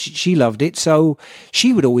horses. She loved it. So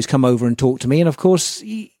she would always come over and talk to me. And of course,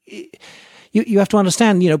 you have to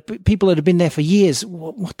understand, people that have been there for years,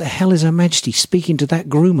 what the hell is Her Majesty speaking to that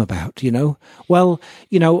groom about, Well,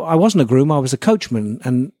 I wasn't a groom, I was a coachman.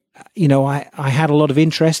 And, I had a lot of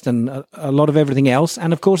interest and a lot of everything else.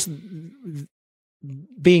 And of course,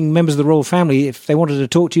 being members of the royal family, if they wanted to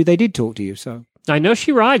talk to you, they did talk to you. So I know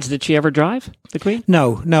she rides. Did she ever drive, the Queen?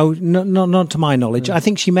 No, not to my knowledge. I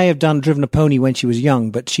think she may have driven a pony when she was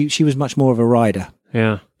young, but she was much more of a rider.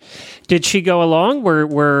 Yeah. Did she go along?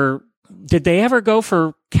 Did they ever go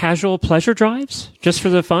for casual pleasure drives, just for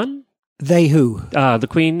the fun? They who? The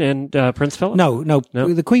Queen and Prince Philip? No.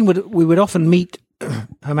 The Queen we would often meet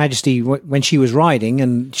Her Majesty when she was riding,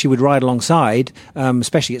 and she would ride alongside,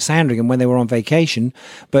 especially at Sandringham when they were on vacation.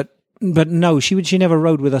 But no, she never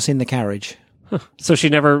rode with us in the carriage. Huh. So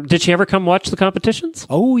did she ever come watch the competitions?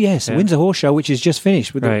 Oh yes, the Windsor Horse Show, which is just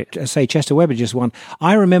finished with Chester Webber just won.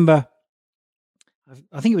 I remember,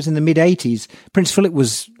 I think it was in the mid-80s, Prince Philip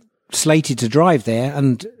was slated to drive there,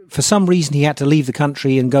 and for some reason he had to leave the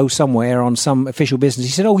country and go somewhere on some official business.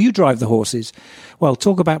 He said, "Oh, you drive the horses." Well,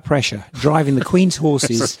 talk about pressure, driving the Queen's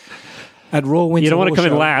horses at Royal Windsor. You don't want to come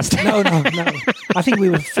in last. No. I think we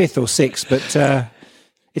were 5th or 6th, but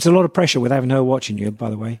it's a lot of pressure with having her watching you, by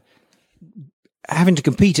the way. Having to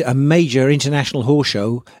compete at a major international horse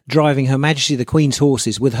show, driving Her Majesty the Queen's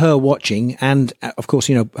horses with her watching, and of course,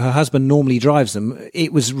 her husband normally drives them.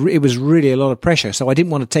 It was really a lot of pressure. So I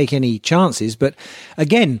didn't want to take any chances. But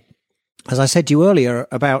again, as I said to you earlier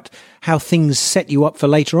about how things set you up for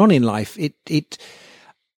later on in life,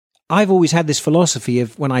 I've always had this philosophy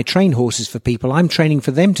of when I train horses for people, I'm training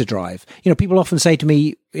for them to drive. People often say to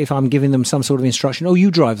me, if I'm giving them some sort of instruction, "Oh,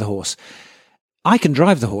 you drive the horse." I can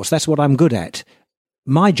drive the horse. That's what I'm good at.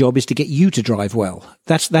 My job is to get you to drive well.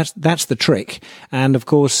 That's the trick. And of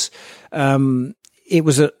course, it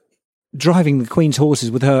was driving the Queen's horses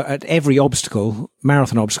with her at every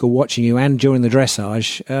marathon obstacle, watching you, and during the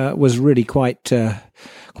dressage, was really quite a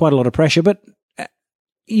lot of pressure. But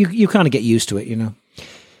you kind of get used to it,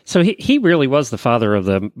 So he really was the father of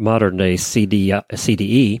the modern day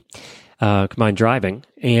CDE, combined driving.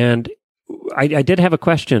 And I did have a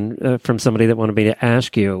question from somebody that wanted me to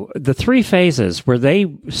ask you. The 3 phases, were they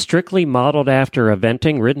strictly modeled after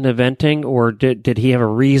ridden eventing, or did he have a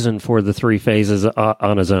reason for the 3 phases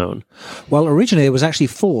on his own? Well, originally there was actually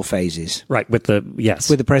 4 phases. Right, with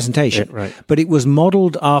the presentation. Right. But it was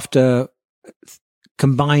modeled after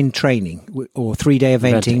combined training or 3-day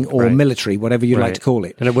eventing or military, whatever you'd like to call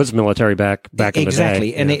it. And it was military back in the day.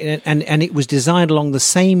 Exactly. And it was designed along the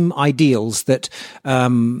same ideals that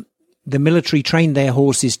the military trained their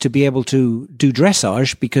horses to be able to do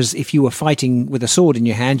dressage, because if you were fighting with a sword in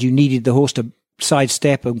your hand, you needed the horse to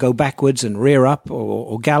sidestep and go backwards and rear up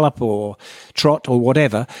or gallop or trot or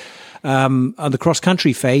whatever. On the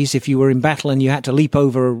cross-country phase, if you were in battle and you had to leap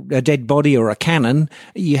over a dead body or a cannon,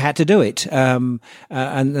 you had to do it. And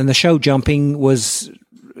the show jumping was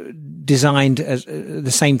designed as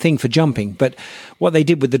the same thing for jumping. But what they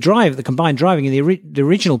did with the combined driving in the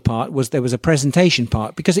original part was there was a presentation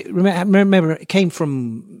part, because remember it came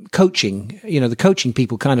from coaching. The coaching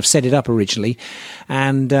people kind of set it up originally.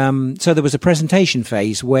 And so there was a presentation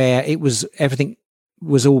phase where everything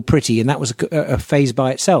was all pretty, and that was a phase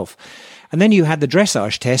by itself. And then you had the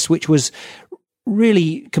dressage test, which was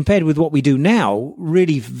really, compared with what we do now,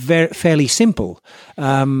 really fairly simple.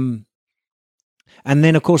 And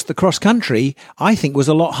then, of course, the cross-country, I think, was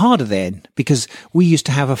a lot harder then, because we used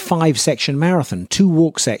to have a 5-section marathon, 2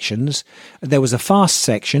 walk sections. There was a fast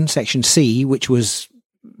section, section C, which was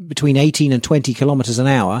between 18 and 20 kilometers an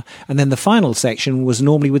hour. And then the final section was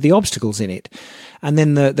normally with the obstacles in it. And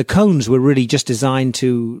then the cones were really just designed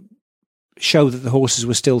to show that the horses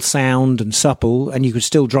were still sound and supple, and you could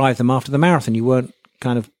still drive them after the marathon. You weren't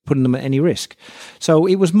kind of putting them at any risk. So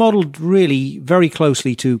it was modeled really very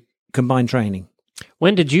closely to combined training.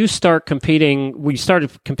 When did you start competing? We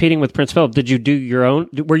started competing with Prince Philip. Did you do your own?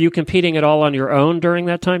 Were you competing at all on your own during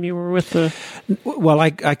that time you were with the? Well,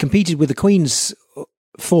 I competed with the Queen's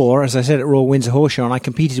 4, as I said, at Royal Windsor Horse Show, and I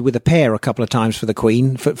competed with a pair a couple of times for the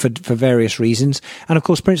Queen for various reasons. And of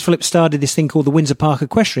course, Prince Philip started this thing called the Windsor Park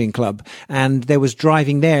Equestrian Club, and there was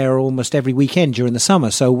driving there almost every weekend during the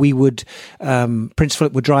summer. So we would, Prince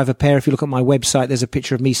Philip would drive a pair. If you look at my website, there's a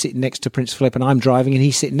picture of me sitting next to Prince Philip, and I'm driving, and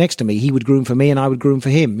he's sitting next to me. He would groom for me, and I would groom for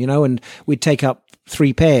him, and we'd take up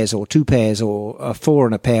 3 pairs or 2 pairs or 4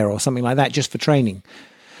 and a pair or something like that just for training.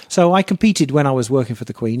 So I competed when I was working for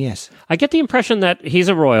the Queen, yes. I get the impression that he's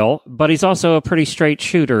a royal, but he's also a pretty straight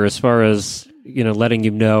shooter as far as, letting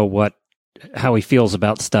you know how he feels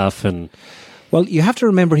about stuff. And well, you have to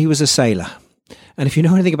remember he was a sailor. And if you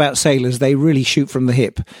know anything about sailors, they really shoot from the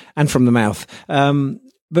hip and from the mouth.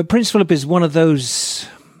 But Prince Philip is one of those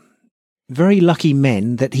very lucky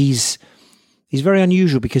men that he's very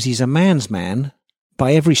unusual, because he's a man's man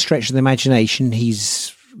by every stretch of the imagination.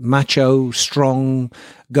 He's macho, strong,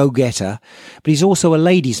 go-getter, but he's also a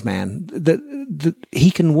ladies' man. That he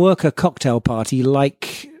can work a cocktail party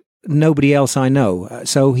like nobody else I know.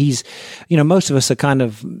 So he's, most of us are kind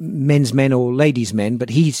of men's men or ladies' men, but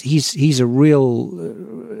he's a real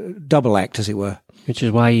double act, as it were. Which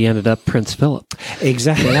is why he ended up Prince Philip.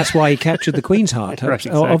 Exactly. That's why he captured the Queen's heart. Right,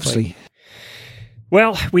 exactly. Obviously.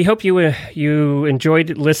 Well, we hope you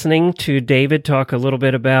enjoyed listening to David talk a little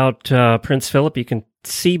bit about Prince Philip. You can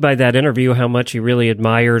see by that interview how much he really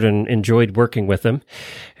admired and enjoyed working with him.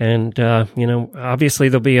 And, obviously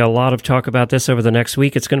there'll be a lot of talk about this over the next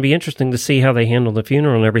week. It's going to be interesting to see how they handle the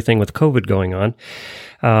funeral and everything with COVID going on.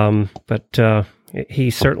 But he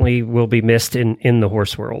certainly will be missed in the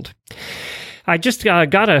horse world. I just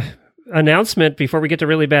got a announcement before we get to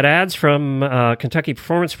really bad ads from Kentucky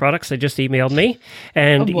Performance Products. They just emailed me,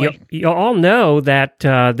 and you all know that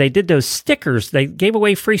they did those stickers. They gave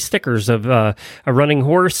away free stickers of a running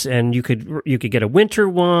horse, and you could get a winter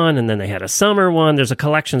one, and then they had a summer one. There's a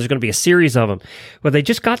collection. There's going to be a series of them. Well, they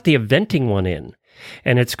just got the eventing one in,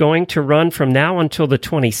 and it's going to run from now until the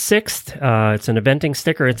 26th. It's an eventing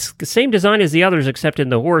sticker. It's the same design as the others, except in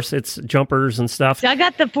the horse, it's jumpers and stuff. So I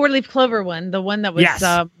got the 4-leaf clover one, the one that was, yes.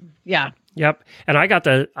 Yeah. Yep. And I got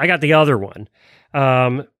the other one.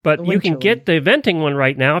 But you can get the eventing one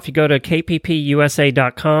right now if you go to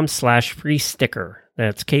kppusa.com/free sticker.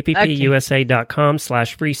 That's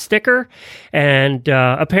kppusa.com/free sticker. And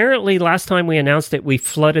apparently last time we announced it, we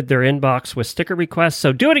flooded their inbox with sticker requests.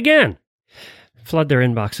 So do it again. Flood their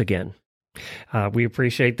inbox again. We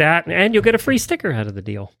appreciate that. And you'll get a free sticker out of the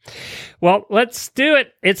deal. Well, let's do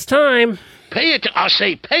it. It's time. Pay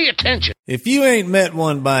attention. If you ain't met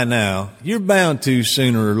one by now, you're bound to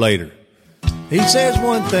sooner or later. He says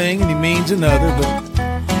one thing and he means another, but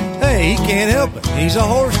hey, he can't help it. He's a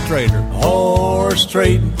horse trader. Horse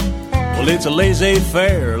trading. Well, it's a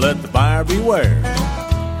laissez-faire. Let the buyer beware.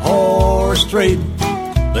 Horse trading.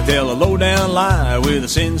 They tell a low-down lie with a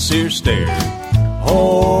sincere stare.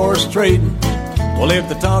 Horse trading. Well, if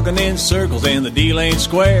they're talking in circles and the deal ain't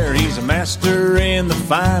square, he's a master in the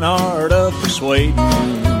fine art of persuading.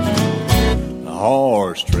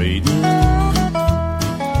 Horse trading.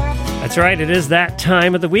 That's right. It is that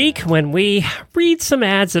time of the week when we read some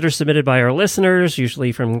ads that are submitted by our listeners,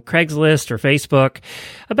 usually from Craigslist or Facebook,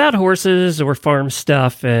 about horses or farm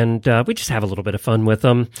stuff, and we just have a little bit of fun with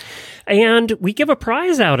them. And we give a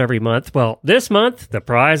prize out every month. Well, this month, the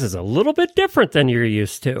prize is a little bit different than you're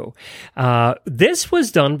used to. This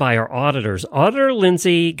was done by our auditors. Auditor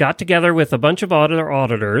Lindsay got together with a bunch of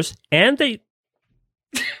auditors, and they...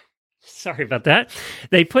 Sorry about that.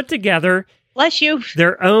 They put together Bless you.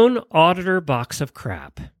 their own auditor box of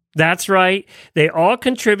crap. That's right. They all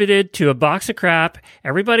contributed to a box of crap.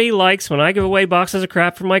 Everybody likes when I give away boxes of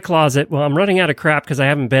crap from my closet. Well, I'm running out of crap because I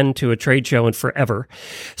haven't been to a trade show in forever.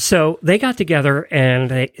 So they got together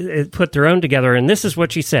and they put their own together. And this is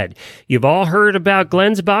what she said. You've all heard about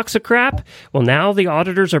Glenn's box of crap? Well, now the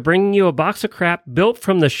auditors are bringing you a box of crap built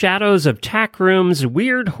from the shadows of tack rooms,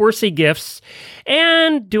 weird horsey gifts.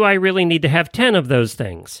 And do I really need to have 10 of those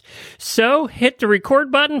things? So hit the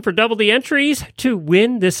record button for double the entries to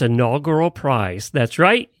win this inaugural prize. That's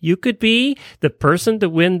right. You could be the person to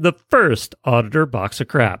win the first auditor box of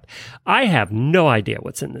crap. I have no idea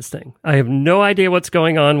what's in this thing. I have no idea what's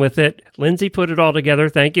going on with it. Lindsay put it all together.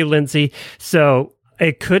 Thank you, Lindsay. So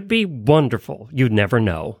it could be wonderful. You never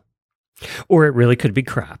know. Or it really could be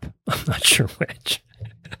crap. I'm not sure which.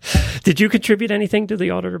 Did you contribute anything to the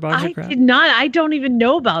auditor box of crap? I did not. I don't even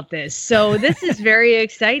know about this. So this is very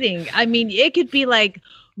exciting. I mean, it could be like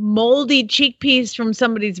moldy chickpeas from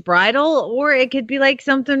somebody's bridal, or it could be like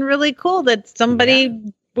something really cool that somebody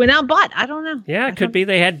went out and bought. I don't know. Yeah, it could be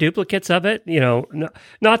they had duplicates of it. You know,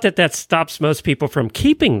 not that stops most people from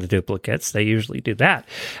keeping the duplicates. They usually do that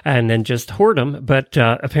and then just hoard them. But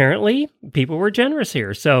apparently people were generous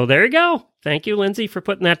here. So there you go. Thank you, Lindsay, for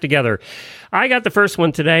putting that together. I got the first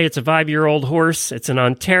one today. It's a 5-year-old horse. It's in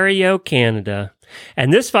Ontario, Canada.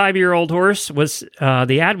 And this 5-year-old horse was,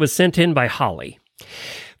 the ad was sent in by Holly.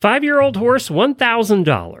 5-year-old horse,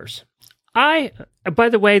 $1,000. By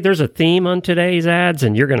the way, there's a theme on today's ads,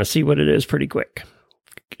 and you're going to see what it is pretty quick.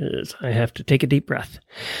 Because I have to take a deep breath.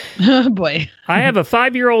 Oh, boy. I have a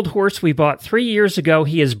 5-year-old horse we bought 3 years ago.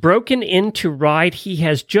 He is broken in to ride. He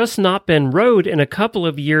has just not been rode in a couple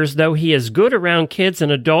of years, though he is good around kids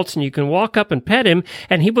and adults, and you can walk up and pet him,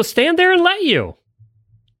 and he will stand there and let you.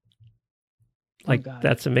 Like,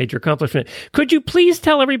 that's a major accomplishment. Could you please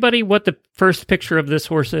tell everybody what the first picture of this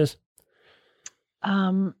horse is?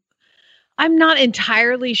 I'm not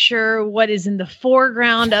entirely sure what is in the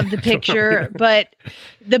foreground of the picture, but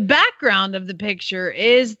the background of the picture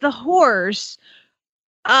is the horse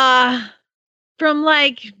from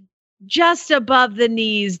like just above the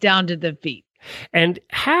knees down to the feet. And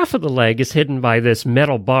half of the leg is hidden by this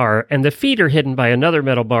metal bar, and the feet are hidden by another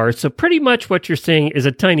metal bar. So pretty much what you're seeing is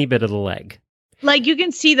a tiny bit of the leg. Like you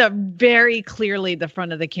can see very clearly the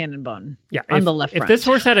front of the cannon bone on the left front. If this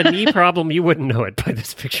horse had a knee problem, you wouldn't know it by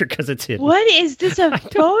this picture because it's hidden. What is this a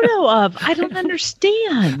photo of? I don't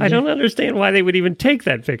understand. I don't understand why they would even take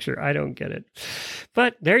that picture. I don't get it.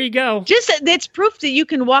 But there you go. Just it's proof that you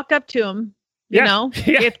can walk up to him, you know,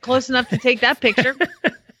 get close enough to take that picture.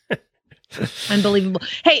 Unbelievable.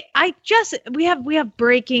 Hey, we have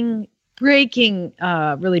breaking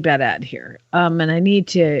really bad ad here. And I need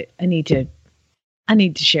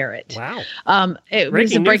to share it. Wow. It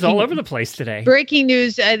breaking was news all over the place today. Breaking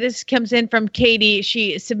news. This comes in from Katie.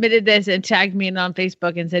 She submitted this and tagged me in on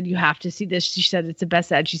Facebook and said, you have to see this. She said it's the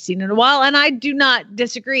best ad she's seen in a while. And I do not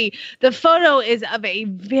disagree. The photo is of a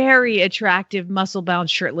very attractive, muscle-bound,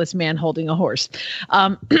 shirtless man holding a horse.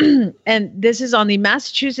 And this is on the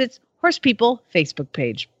Massachusetts Horse People Facebook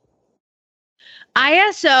page.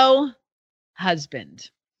 ISO husband.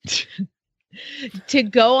 To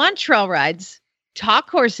go on trail rides, talk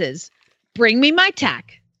horses, bring me my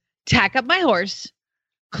tack up my horse,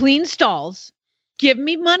 clean stalls, give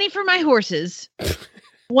me money for my horses,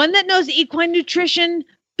 one that knows equine nutrition,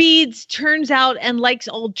 feeds, turns out, and likes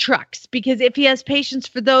old trucks, because if he has patience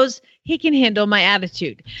for those, he can handle my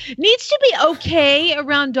attitude. Needs to be okay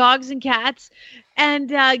around dogs and cats,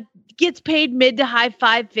 and gets paid mid to high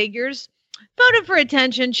 5 figures. Voted for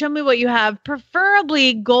attention. Show me what you have.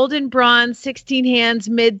 Preferably golden bronze, 16 hands,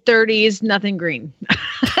 mid 30s, nothing green.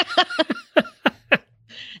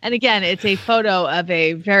 And again, it's a photo of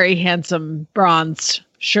a very handsome bronze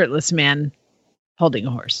shirtless man holding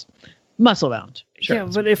a horse. Muscle bound. Yeah,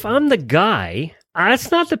 but if I'm the guy,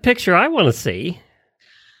 that's not the picture I want to see.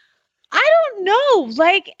 I don't know.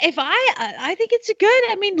 Like, if I think it's a good,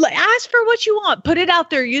 I mean, ask for what you want. Put it out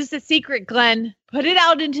there. Use the secret, Glenn. Put it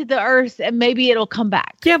out into the earth and maybe it'll come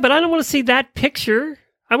back. Yeah, but I don't want to see that picture.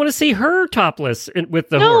 I want to see her topless with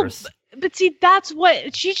the horse. But see, that's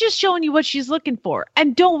what she's just showing you what she's looking for.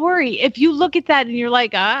 And don't worry. If you look at that and you're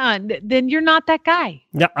like, then you're not that guy.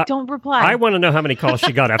 No, don't reply. I want to know how many calls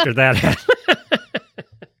she got after that.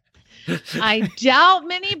 I doubt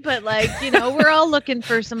many, but we're all looking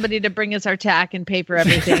for somebody to bring us our tack and pay for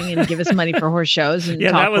everything and give us money for horse shows and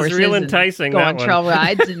talk that was horses real enticing. Go on trail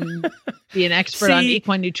rides and be an expert on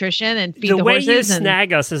equine nutrition and feed the horses. The way you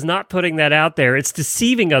snag us is not putting that out there. It's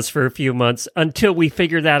deceiving us for a few months until we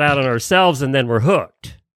figure that out on ourselves, and then we're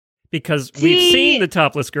hooked. because we've seen the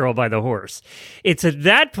topless girl by the horse. It's at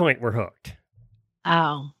that point we're hooked.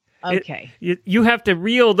 Oh, okay. You have to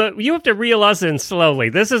reel us in slowly.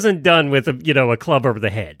 This isn't done with a club over the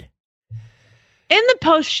head. In the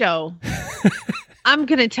post show, I'm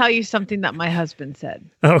going to tell you something that my husband said.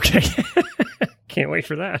 Okay. Can't wait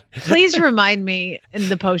for that. Please remind me in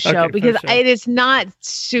the post show because post-show. it is not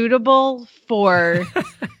suitable for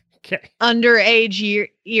underage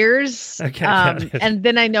ears. Okay, got it. And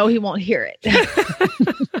then I know he won't hear it.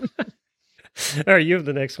 All right, you have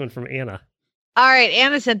the next one from Anna. All right,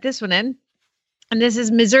 Anna sent this one in. And this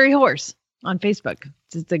is Missouri Horse on Facebook.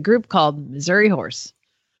 It's a group called Missouri Horse.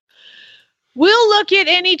 We'll look at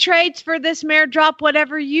any trades for this mare. Drop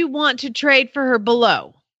whatever you want to trade for her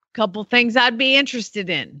below. Couple things I'd be interested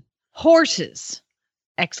in. Horses!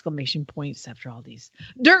 Exclamation points after all these.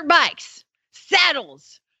 Dirt bikes,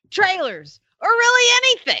 saddles, trailers, or really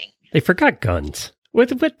anything. They forgot guns.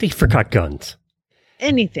 What they forgot guns?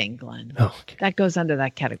 Anything, Glenn. Oh, okay. That goes under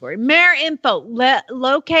that category. Mare info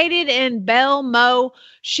located in Belmo.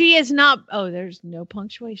 She is not. Oh, there's no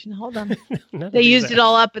punctuation. Hold on. They used it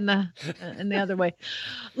all up in the other way.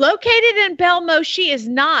 Located in Belmo, she is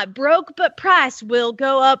not broke, but price will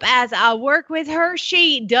go up as I work with her.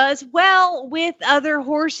 She does well with other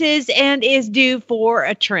horses and is due for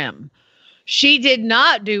a trim. She did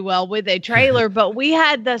not do well with a trailer, but we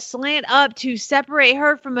had the slant up to separate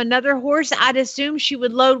her from another horse. I'd assume she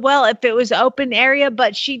would load well if it was open area,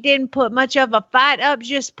 but she didn't put much of a fight up,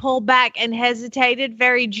 just pulled back and hesitated.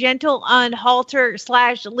 Very gentle on halter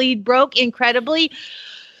 / lead broke, incredibly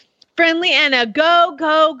friendly and a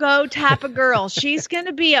go type of girl. She's going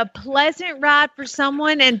to be a pleasant ride for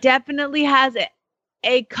someone and definitely has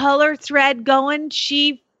a color thread going.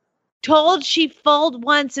 She foaled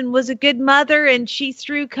once and was a good mother, and she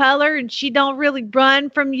threw color, and she don't really run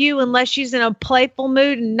from you unless she's in a playful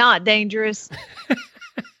mood and not dangerous. How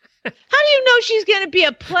do you know she's going to be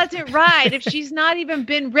a pleasant ride if she's not even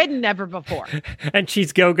been ridden ever before? And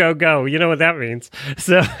she's go. You know what that means.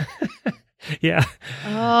 So, yeah.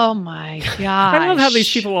 Oh, my gosh. I love how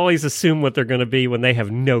these people always assume what they're going to be when they have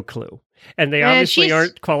no clue. And they obviously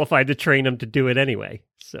aren't qualified to train them to do it anyway.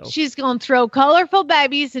 So she's going to throw colorful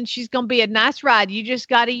babies and she's going to be a nice ride. You just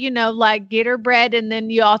got to, get her bred, and then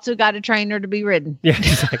you also got to train her to be ridden. Yeah,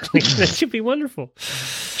 exactly. That should be wonderful.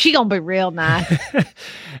 She going to be real nice.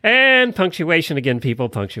 And punctuation again, people,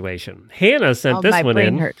 punctuation. Hannah sent this one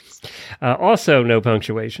in. Hurts. Also no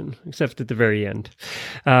punctuation, except at the very end.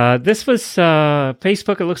 This was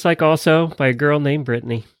Facebook, it looks like, also by a girl named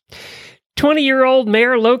Brittany. 20-year-old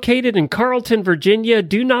mare located in Carlton, Virginia.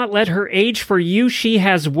 Do not let her age for you. She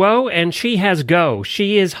has woe and she has go.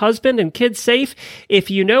 She is husband and kid safe. If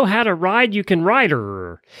you know how to ride, you can ride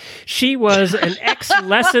her. She was an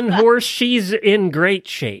ex-lesson horse. She's in great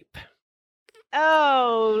shape.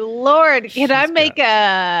 Oh, Lord. Can I make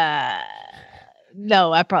a...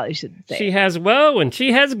 No, I probably shouldn't say She has woe and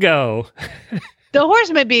she has go. The horse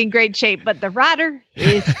may be in great shape, but the rider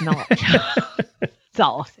is not. That's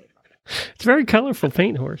all I'll say. It's a very colorful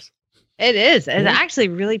paint horse. It is. It's actually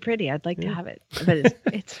really pretty. I'd like to have it. But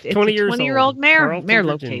it's 20 years 20-year-old mare. Carlton, Mare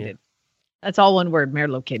Virginia. located. That's all one word, mare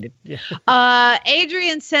located. Yeah.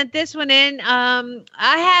 Adrian sent this one in. I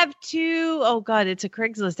have two. Oh, God, it's a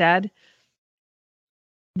Craigslist ad.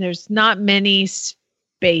 There's not many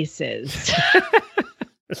spaces.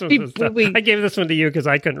 I gave this one to you because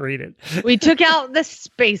I couldn't read it. We took out the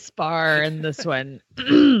space bar in this one.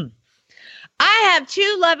 I have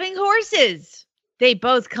two loving horses. They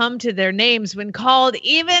both come to their names when called,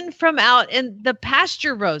 even from out in the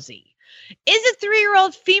pasture. Rosie is a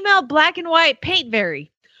 3-year-old female, black and white, paint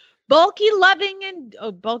vary. Bulky loving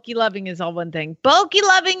is all one thing. Bulky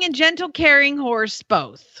loving and gentle caring horse,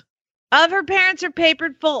 both. Of her parents are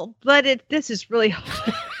papered full-blooded. This is really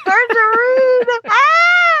hard to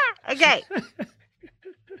read. Okay.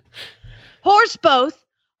 Horse, both.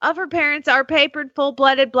 Of her parents are papered,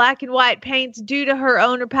 full-blooded, black and white paints. Due to her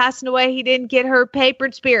owner passing away, he didn't get her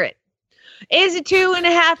papered spirit. Is a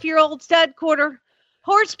 2.5-year-old stud quarter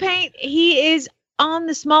horse paint. He is on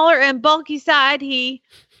the smaller and bulky side. He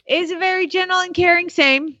is a very gentle and caring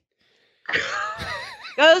same.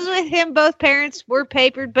 Goes with him. Both parents were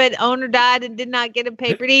papered, but owner died and did not get him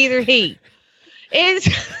papered either. He is...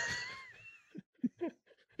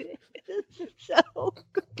 so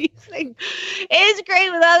confusing. Is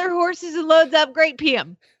great with other horses and loads up great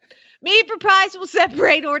PM. Me for price will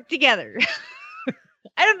separate or together.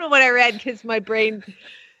 I don't know what I read because my brain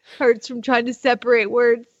hurts from trying to separate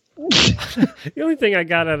words. The only thing I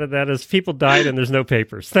got out of that is people died and there's no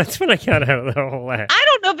papers. That's what I got out of the whole ad. I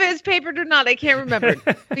don't know if it was papered or not. I can't remember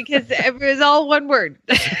because it was all one word.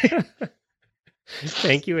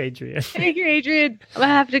 Thank you, Adrian. Thank you, Adrian. I'm going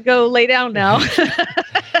to have to go lay down now.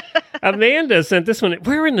 Amanda sent this one.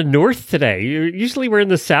 We're in the north today. Usually we're in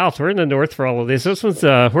the south. We're in the north for all of this. This one's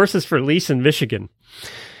Horses for Lease in Michigan.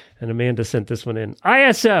 And Amanda sent this one in.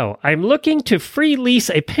 ISO, I'm looking to free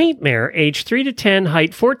lease a paint mare, age 3 to 10,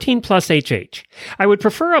 height 14 plus HH. I would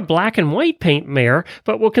prefer a black and white paint mare,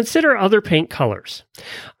 but will consider other paint colors.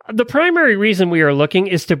 The primary reason we are looking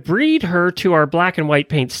is to breed her to our black and white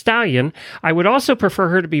paint stallion. I would also prefer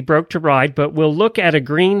her to be broke to ride, but we'll look at a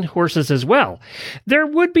green horses as well. There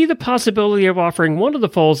would be the possibility of offering one of the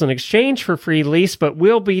foals in exchange for free lease, but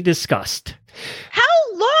will be discussed. How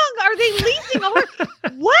long are they leasing a horse?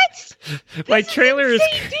 What? My trailer is...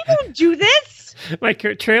 You don't do this. My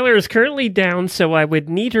trailer is currently down, so I would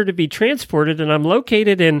need her to be transported, and I'm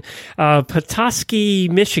located in Petoskey,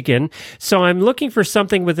 Michigan, so I'm looking for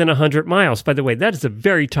something within 100 miles. By the way, that is the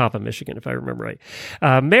very top of Michigan, if I remember right.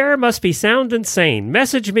 Mare must be sound and sane.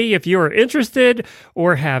 Message me if you are interested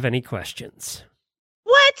or have any questions.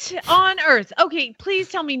 What on earth? Okay, please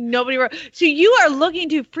tell me nobody wrote. So you are looking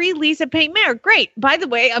to free lease a paint mare. Great. By the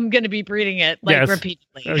way, I'm going to be breeding it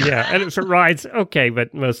repeatedly. Oh, yeah. And if it rides, okay,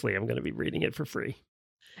 but mostly I'm going to be breeding it for free.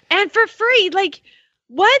 And for free? Like,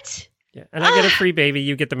 what? Yeah. And I get a free baby.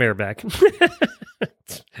 You get the mare back. And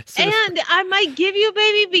I might give you a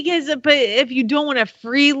baby but if you don't want to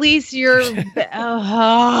free lease your,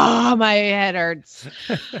 my head hurts.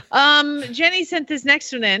 Jenny sent this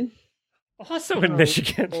next one in. Also in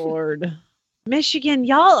Michigan. Lord. Michigan,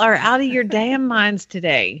 y'all are out of your damn minds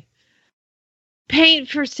today. Paint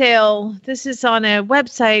for sale. This is on a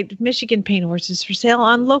website, Michigan Paint Horses for sale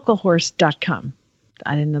on localhorse.com.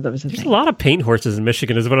 I didn't know there was a There's thing. a lot of paint horses in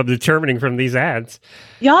Michigan is what I'm determining from these ads.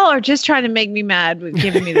 Y'all are just trying to make me mad with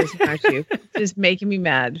giving me this, aren't you? Just making me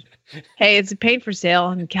mad. Hey, it's a paint for sale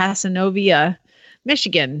in Casanova,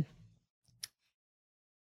 Michigan.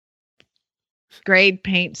 Grade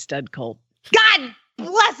paint stud colt. God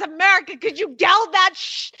bless America. Could you yell that?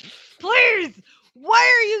 Please. Why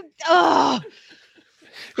are you? Ugh.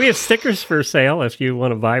 We have stickers for sale if you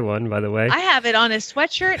want to buy one, by the way. I have it on a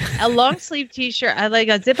sweatshirt, a long sleeve t-shirt. I like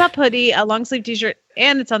a zip up hoodie, a long sleeve t-shirt,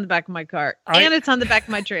 and it's on the back of my car. And it's on the back of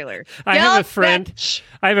my trailer. I have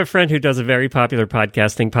a friend who does a very popular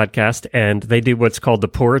podcast, and they do what's called the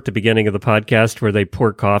pour at the beginning of the podcast, where they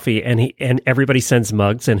pour coffee, and everybody sends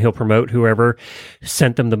mugs, and he'll promote whoever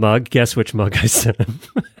sent them the mug. Guess which mug I sent him?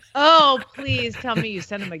 Oh, please tell me you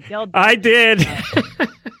sent him a Geld. I did.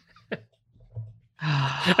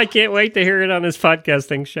 I can't wait to hear it on his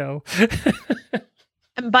podcasting show.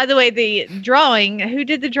 And by the way, the drawing, who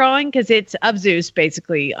did the drawing? Because it's of Zeus,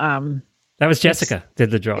 basically. That was Jessica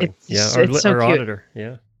did the drawing. It's so our cute. auditor.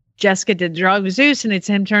 Yeah. Jessica did the drawing of Zeus, and it's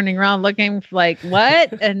him turning around looking like,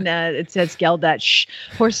 what? And it says, Geldat,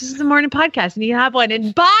 Horses in the Morning podcast, and you have one.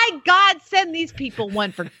 And by God, send these people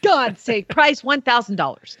one, for God's sake. Price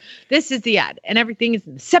 $1,000. This is the ad, and everything is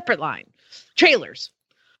in a separate line. Trailers,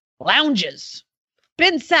 lounges,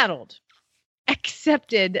 been saddled,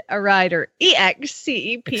 accepted a rider,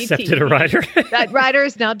 EXCEPT. Accepted a rider. That rider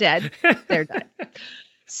is now dead. They're dead.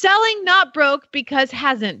 Selling not broke because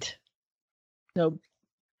hasn't. No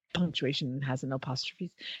punctuation, hasn't, no apostrophes.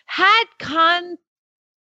 Had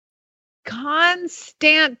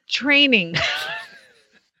constant training.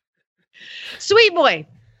 Sweet boy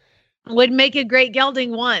would make a great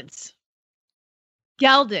gelding once.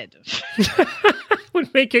 Gelded.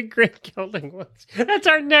 Would make a great gelding once. That's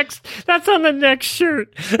on the next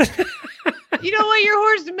shirt. You know what? Your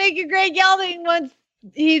horse would make a great gelding once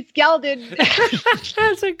he's gelded.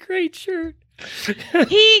 That's a great shirt.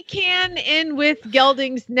 He can in with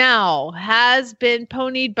geldings now, has been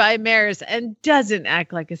ponied by mares, and doesn't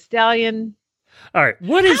act like a stallion. All right.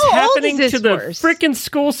 What is happening to the frickin'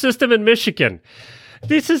 school system in Michigan?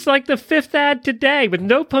 This is like the fifth ad today with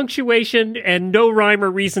no punctuation and no rhyme or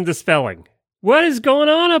reason to spelling. What is going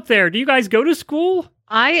on up there? Do you guys go to school?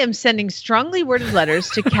 I am sending strongly worded letters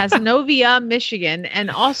to Casanova, Michigan,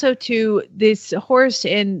 and also to this horse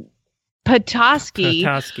in Petoskey.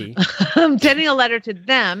 I'm sending a letter to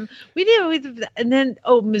them. And then,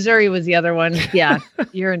 Missouri was the other one. Yeah,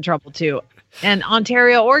 you're in trouble too. And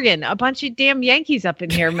Ontario, Oregon, a bunch of damn Yankees up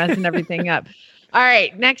in here messing everything up. All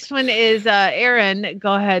right, next one is Aaron.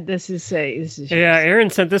 Go ahead. This is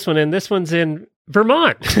Aaron sent this one in. This one's in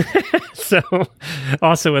Vermont. So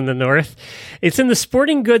also in the north. It's in the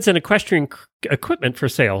sporting goods and equestrian equipment for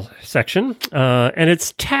sale section. And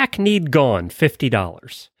it's tack need gone,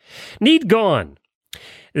 $50. Need gone.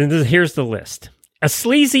 And here's the list. A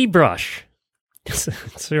sleazy brush.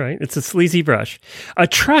 That's right. It's a sleazy brush. A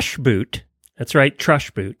trush boot. That's right.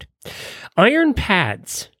 Trush boot. Iron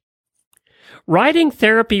pads. Riding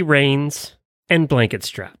therapy reins and blanket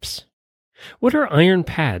straps. What are iron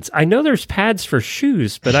pads? I know there's pads for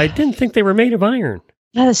shoes, but I didn't think they were made of iron.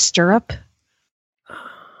 Not a stirrup.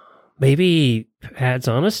 Maybe pads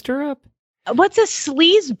on a stirrup? What's a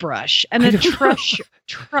sleaze brush and a trush?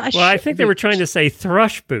 Well, I think they were trying to say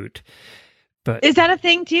thrush boot. But is that a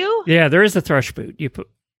thing too? Yeah, there is a thrush boot. You put,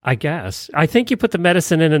 I guess. I think you put the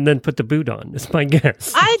medicine in and then put the boot on. Is my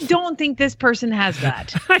guess. I don't think this person has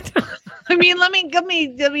that. I mean, let me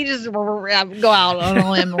just go out on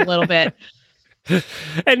a limb a little bit.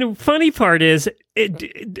 And the funny part is,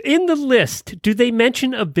 in the list, do they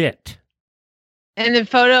mention a bit? And the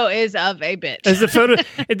photo is of a bit. As the photo,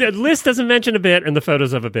 the list doesn't mention a bit, and the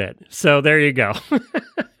photo's of a bit. So there you go.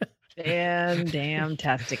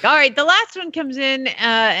 Damn-tastic. All right, the last one comes in,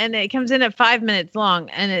 and it comes in at 5 minutes long,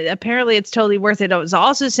 and apparently it's totally worth it. It was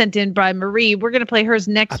also sent in by Marie. We're going to play hers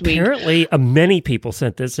next week. Apparently, many people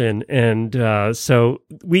sent this in, and so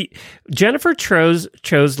Jennifer chose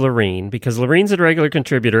Lorene because Lorene's a regular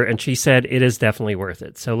contributor, and she said it is definitely worth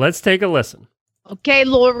it. So let's take a listen. Okay,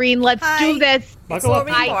 Lorene, let's do this. It's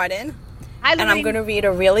Lorene Barden, and I'm going to read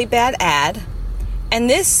a really bad ad. And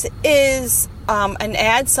this is an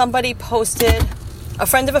ad somebody posted, a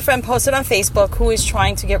friend of a friend posted on Facebook who is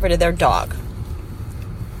trying to get rid of their dog.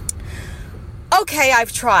 Okay,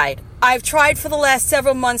 I've tried. I've tried for the last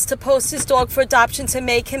several months to post his dog for adoption to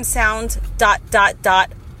make him sound ...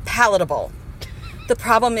 palatable. The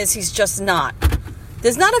problem is he's just not.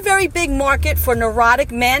 There's not a very big market for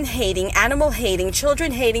neurotic, man-hating, animal-hating,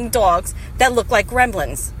 children-hating dogs that look like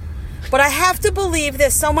gremlins. But I have to believe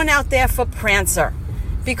there's someone out there for Prancer.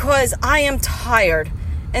 Because I am tired,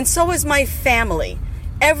 and so is my family.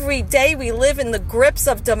 Every day we live in the grips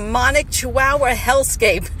of demonic Chihuahua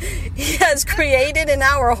hellscape he has created in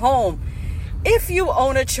our home. If you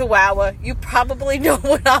own a Chihuahua, you probably know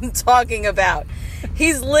what I'm talking about.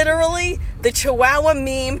 He's literally the Chihuahua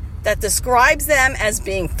meme that describes them as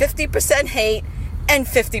being 50% hate and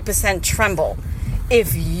 50% tremble.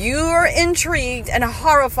 If you're intrigued and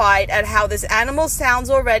horrified at how this animal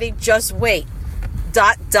sounds already, just wait. ...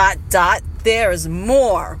 There's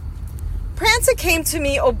more. Prancer came to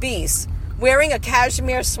me obese, wearing a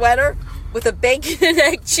cashmere sweater with a bacon and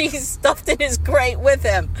egg cheese stuffed in his crate with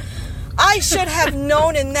him. I should have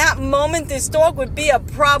known in that moment this dog would be a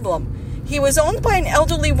problem. He was owned by an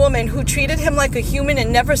elderly woman who treated him like a human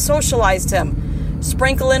and never socialized him.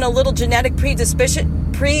 Sprinkle in a little genetic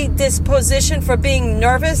predisposition for being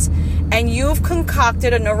nervous, and you've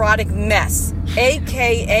concocted a neurotic mess,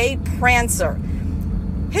 aka Prancer.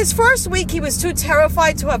 His first week, he was too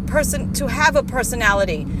terrified to have a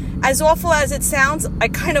personality. As awful as it sounds, I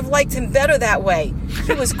kind of liked him better that way.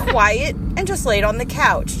 He was quiet and just laid on the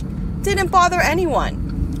couch. Didn't bother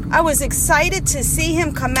anyone. I was excited to see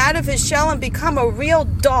him come out of his shell and become a real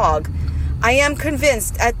dog. I am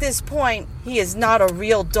convinced at this point he is not a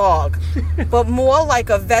real dog, but more like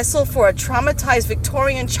a vessel for a traumatized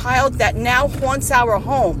Victorian child that now haunts our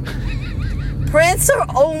home. Prancer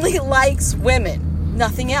only likes women.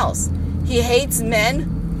 Nothing else. He hates men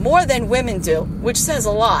more than women do, which says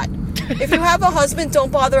a lot. If you have a husband,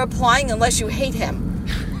 don't bother applying unless you hate him.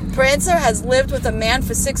 Prancer has lived with a man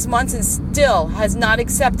for 6 months and still has not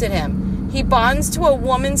accepted him. He bonds to a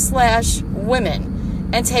woman/women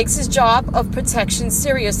and takes his job of protection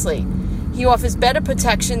seriously. He offers better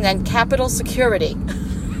protection than Capitol Security.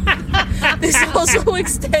 This also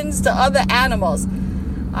extends to other animals.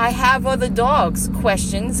 I have other dogs,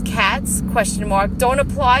 questions, cats, ? Don't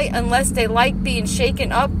apply unless they like being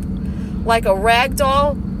shaken up like a rag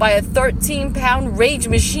doll by a 13-pound rage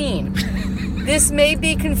machine. This may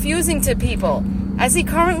be confusing to people, as he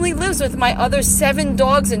currently lives with my other 7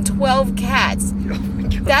 dogs and 12 cats.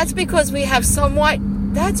 That's because we have somewhat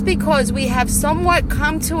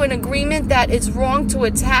come to an agreement that it's wrong to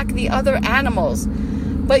attack the other animals.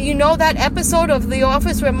 But you know that episode of The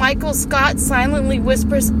Office where Michael Scott silently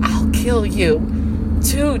whispers, "I'll kill you,"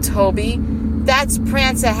 too, Toby. That's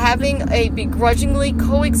Prancer having a begrudgingly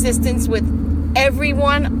coexistence with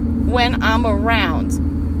everyone when I'm around.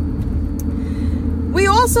 We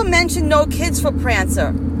also mentioned no kids for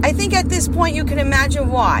Prancer. I think at this point you can imagine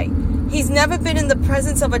why. He's never been in the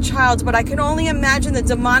presence of a child, but I can only imagine the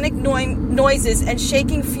demonic noises and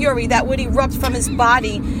shaking fury that would erupt from his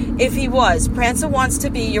body if he was. Prancer wants to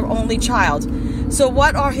be your only child. So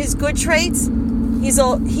what are his good traits?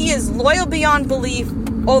 He is loyal beyond belief,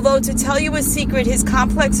 although to tell you a secret, his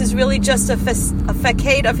complex is really just a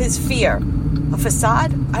facade of his fear. A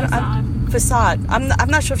facade? Facade. I'm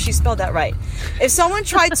not sure if she spelled that right. If someone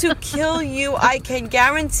tried to kill you, I can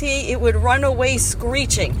guarantee it would run away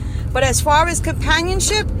screeching. But as far as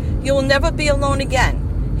companionship, you will never be alone again.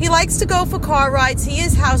 He likes to go for car rides. He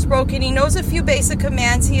is housebroken. He knows a few basic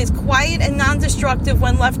commands. He is quiet and non-destructive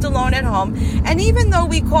when left alone at home. And even though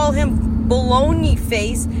we call him baloney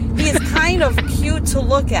face, he is kind of cute to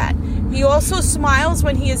look at. He also smiles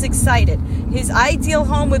when he is excited. His ideal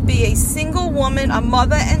home would be a single woman, a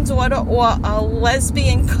mother and daughter, or a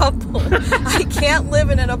lesbian couple. I can't live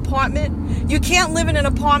in an apartment. You can't live in an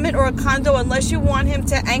apartment or a condo unless you want him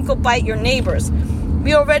to ankle bite your neighbors.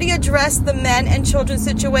 We already addressed the men and children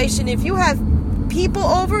situation. If you have people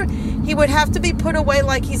over, he would have to be put away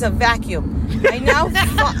like he's a vacuum.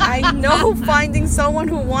 I know finding someone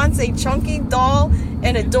who wants a chunky doll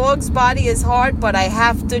in a dog's body is hard, but I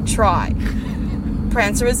have to try.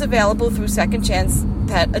 Prancer is available through Second Chance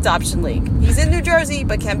Pet Adoption League. He's in New Jersey,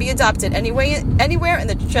 but can be adopted anywhere in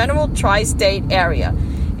the general tri-state area.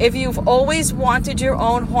 If you've always wanted your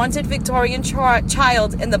own haunted Victorian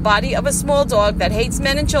child in the body of a small dog that hates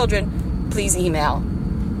men and children, please email.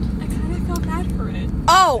 I kind of feel bad for it.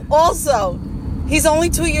 Oh, also, he's only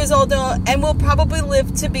 2 years old and will probably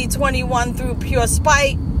live to be 21 through pure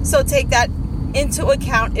spite, so take that into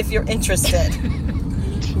account if you're interested.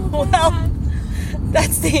 Well,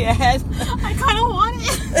 that's the end. I kind of want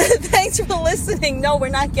it. Thanks for listening. No, we're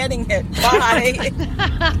not getting it. Bye.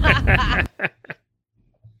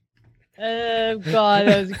 Oh, God,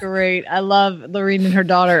 that was great. I love Lorene and her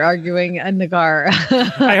daughter arguing in the car.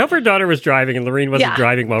 I hope her daughter was driving and Lorene wasn't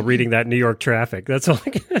driving while reading that New York traffic. That's all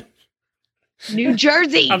I can... New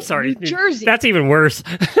Jersey. I'm sorry. New Jersey. That's even worse.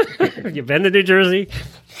 You been to New Jersey?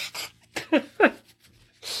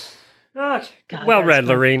 Oh, God, well read,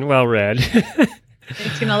 Lorene. Well read.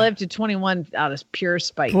 It's going to live to 21 out of pure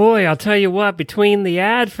spite. Boy, I'll tell you what, between the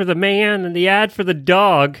ad for the man and the ad for the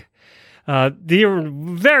dog, they are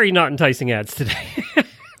very not enticing ads today.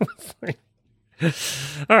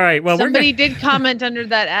 All right. Well, somebody did comment under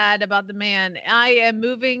that ad about the man. I am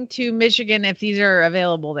moving to Michigan if these are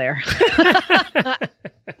available there.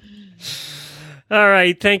 All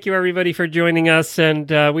right. Thank you, everybody, for joining us. And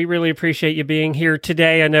we really appreciate you being here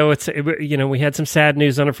today. I know we had some sad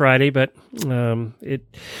news on a Friday, but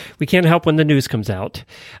we can't help when the news comes out.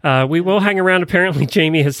 We will hang around. Apparently,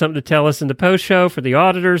 Jamie has something to tell us in the post show for the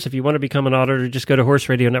auditors. If you want to become an auditor, just go to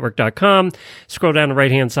horseradionetwork.com, scroll down the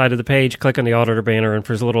right-hand side of the page, click on the auditor banner, and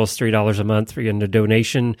for as little as $3 a month for a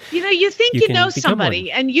donation. You think you know somebody,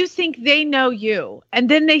 one. and you think they know you, and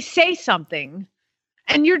then they say something,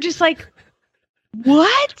 and you're just like,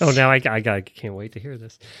 what? Oh, now I can't wait to hear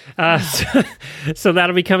this. So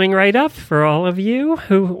that'll be coming right up for all of you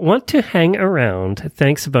who want to hang around.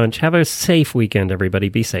 Thanks a bunch. Have a safe weekend, everybody.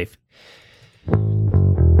 Be safe.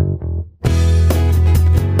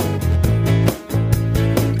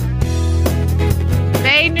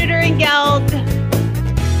 Spay, neuter, and geld.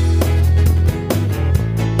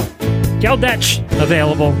 Geldetch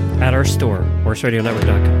available at our store,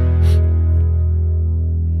 horseradionetwork.com.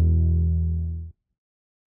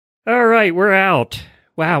 All right, we're out.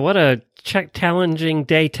 Wow, what a challenging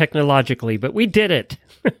day technologically, but we did it.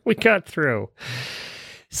 We got through.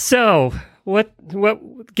 So, what?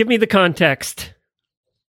 Give me the context.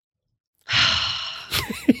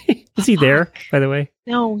 Is he there, by the way?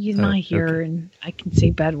 No, he's not here, okay. and I can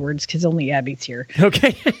say bad words because only Abby's here.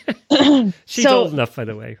 Okay. She's old enough, by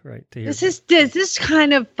the way, right? To hear this is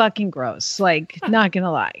kind of fucking gross. Like, not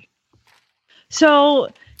gonna lie. So.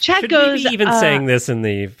 Chat Should goes. we be even saying this in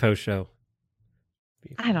the post show?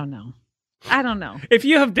 I don't know. If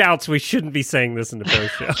you have doubts, we shouldn't be saying this in the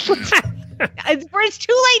post show. It's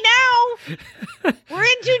too late now. We're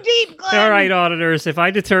in too deep, Glenn. All right, auditors. If I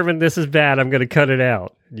determine this is bad, I'm going to cut it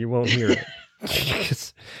out. You won't hear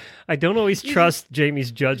it. I don't always trust Jamie's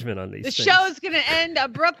judgment on these things. The show is going to end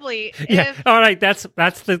abruptly. Yeah. All right. That's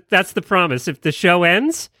the promise. If the show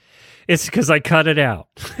ends, it's because I cut it out.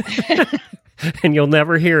 And you'll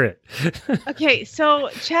never hear it. Okay, so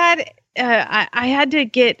Chad, I had to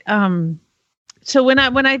get so when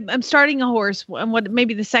I'm starting a horse, and what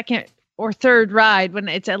maybe the second or third ride when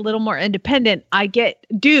it's a little more independent, I get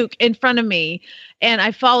Duke in front of me, And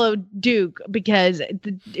I followed Duke because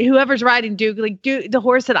whoever's riding Duke, like Duke, the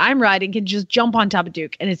horse that I'm riding can just jump on top of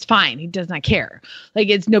Duke and it's fine. He does not care. Like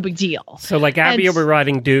it's no big deal. So like Abby will be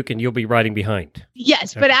riding Duke and you'll be riding behind.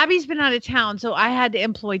 Yes, but Abby's been out of town, so I had to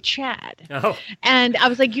employ Chad. Oh. And I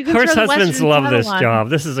was like, you can Horse throw the husbands Western love saddle this on. job.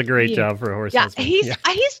 This is a great job for a horse husband.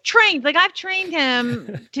 He's trained. Like I've trained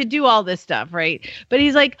him to do all this stuff, right? But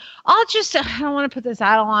he's like, I don't want to put the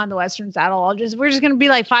saddle on, the Western saddle. We're just going to be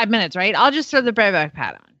like 5 minutes, right? I'll just throw the bareback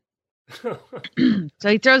pad on. So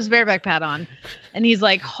he throws the bareback pad on and he's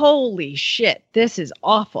like, holy shit, this is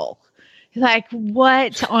awful. He's like,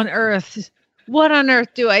 what on earth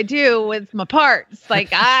do I do with my parts?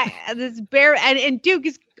 Like and Duke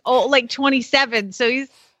is like 27. So he's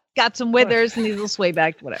got some withers and these little sway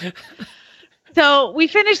back, whatever. So we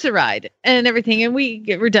finished the ride and everything and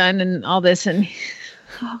we're done and all this. And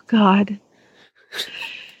oh God.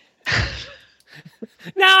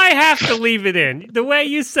 Now I have to leave it in. The way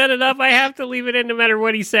you set it up, I have to leave it in no matter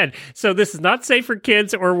what he said. So this is not safe for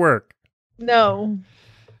kids or work. No.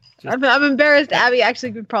 I'm embarrassed. Abby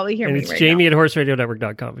actually could probably hear and me it's right Jamie now. at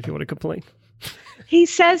horseradionnetwork.com if you want to complain. He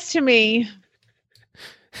says to me,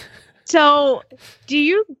 so do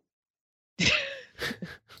you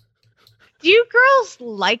girls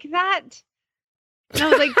like that? And I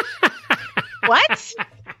was like, what?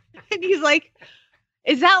 And he's like,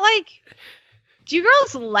 is that like, do you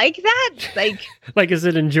girls like that? Like, is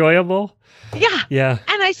it enjoyable? Yeah. Yeah.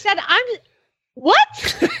 And I said,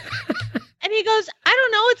 what? And he goes, I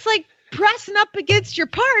don't know. It's like pressing up against your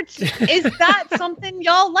parts. Is that something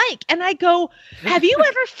y'all like? And I go, have you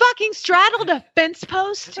ever fucking straddled a fence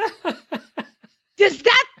post? Does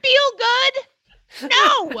that feel good?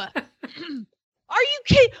 No. Are you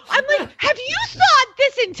kidding? I'm like, have you thought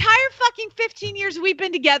this entire fucking 15 years we've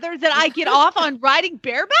been together that I get off on riding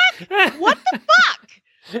bareback? What the fuck?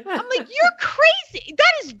 I'm like, you're crazy.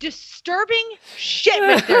 That is disturbing shit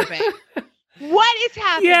right there, babe. What is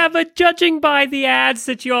happening? Yeah, but judging by the ads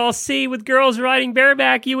that you all see with girls riding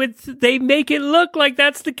bareback, they make it look like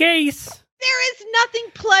that's the case. There is nothing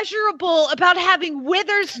pleasurable about having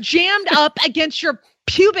withers jammed up against your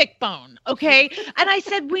pubic bone, okay? And I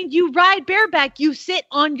said, when you ride bareback, you sit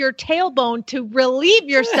on your tailbone to relieve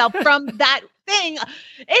yourself from that thing.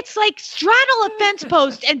 It's like straddle a fence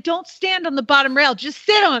post and don't stand on the bottom rail. Just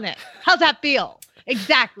sit on it. How's that feel?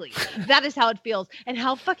 Exactly. That is how it feels. And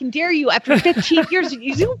how fucking dare you, after 15 years,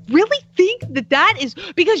 you really think that is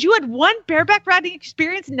because you had one bareback riding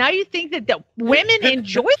experience, now you think that women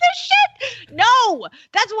enjoy this shit? No!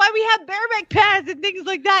 That's why we have bareback pads and things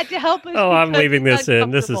like that to help us. Oh, I'm leaving this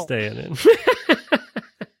in. This is staying in.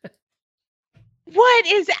 What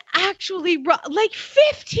is actually wrong? Like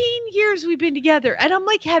 15 years we've been together. And I'm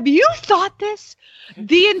like, have you thought this?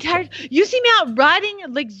 You see me out riding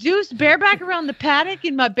like Zeus bareback around the paddock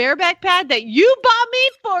in my bareback pad that you bought me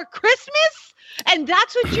for Christmas? And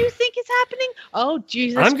that's what you think is happening? Oh,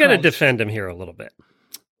 Jesus I'm going to Christ. defend him here a little bit.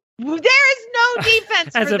 There is no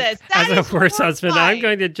defense for this. That as a is horse husband, I'm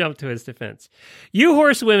going to jump to his defense. You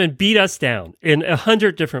horsewomen beat us down in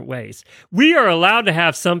 100 different ways. We are allowed to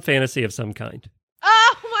have some fantasy of some kind.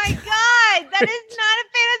 Oh my God, that is not a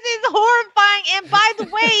fantasy. It's horrifying. And by the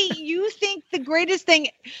way, you think the greatest thing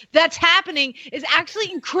that's happening is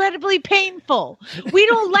actually incredibly painful. We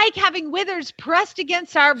don't like having withers pressed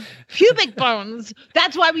against our pubic bones.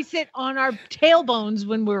 That's why we sit on our tailbones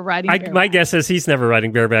when we're riding bareback. My guess is he's never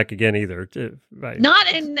riding bareback again either. Right.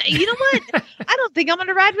 Not in, you know what? I don't think I'm going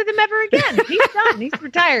to ride with him ever again. He's done. He's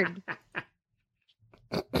retired.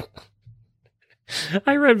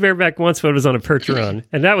 I rode bareback once, but it was on a Percheron,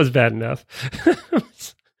 and that was bad enough.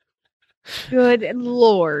 Good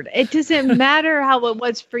Lord. It doesn't matter how it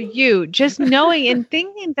was for you. Just knowing and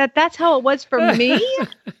thinking that that's how it was for me.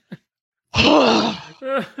 I'm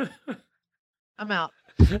out.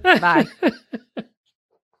 Bye.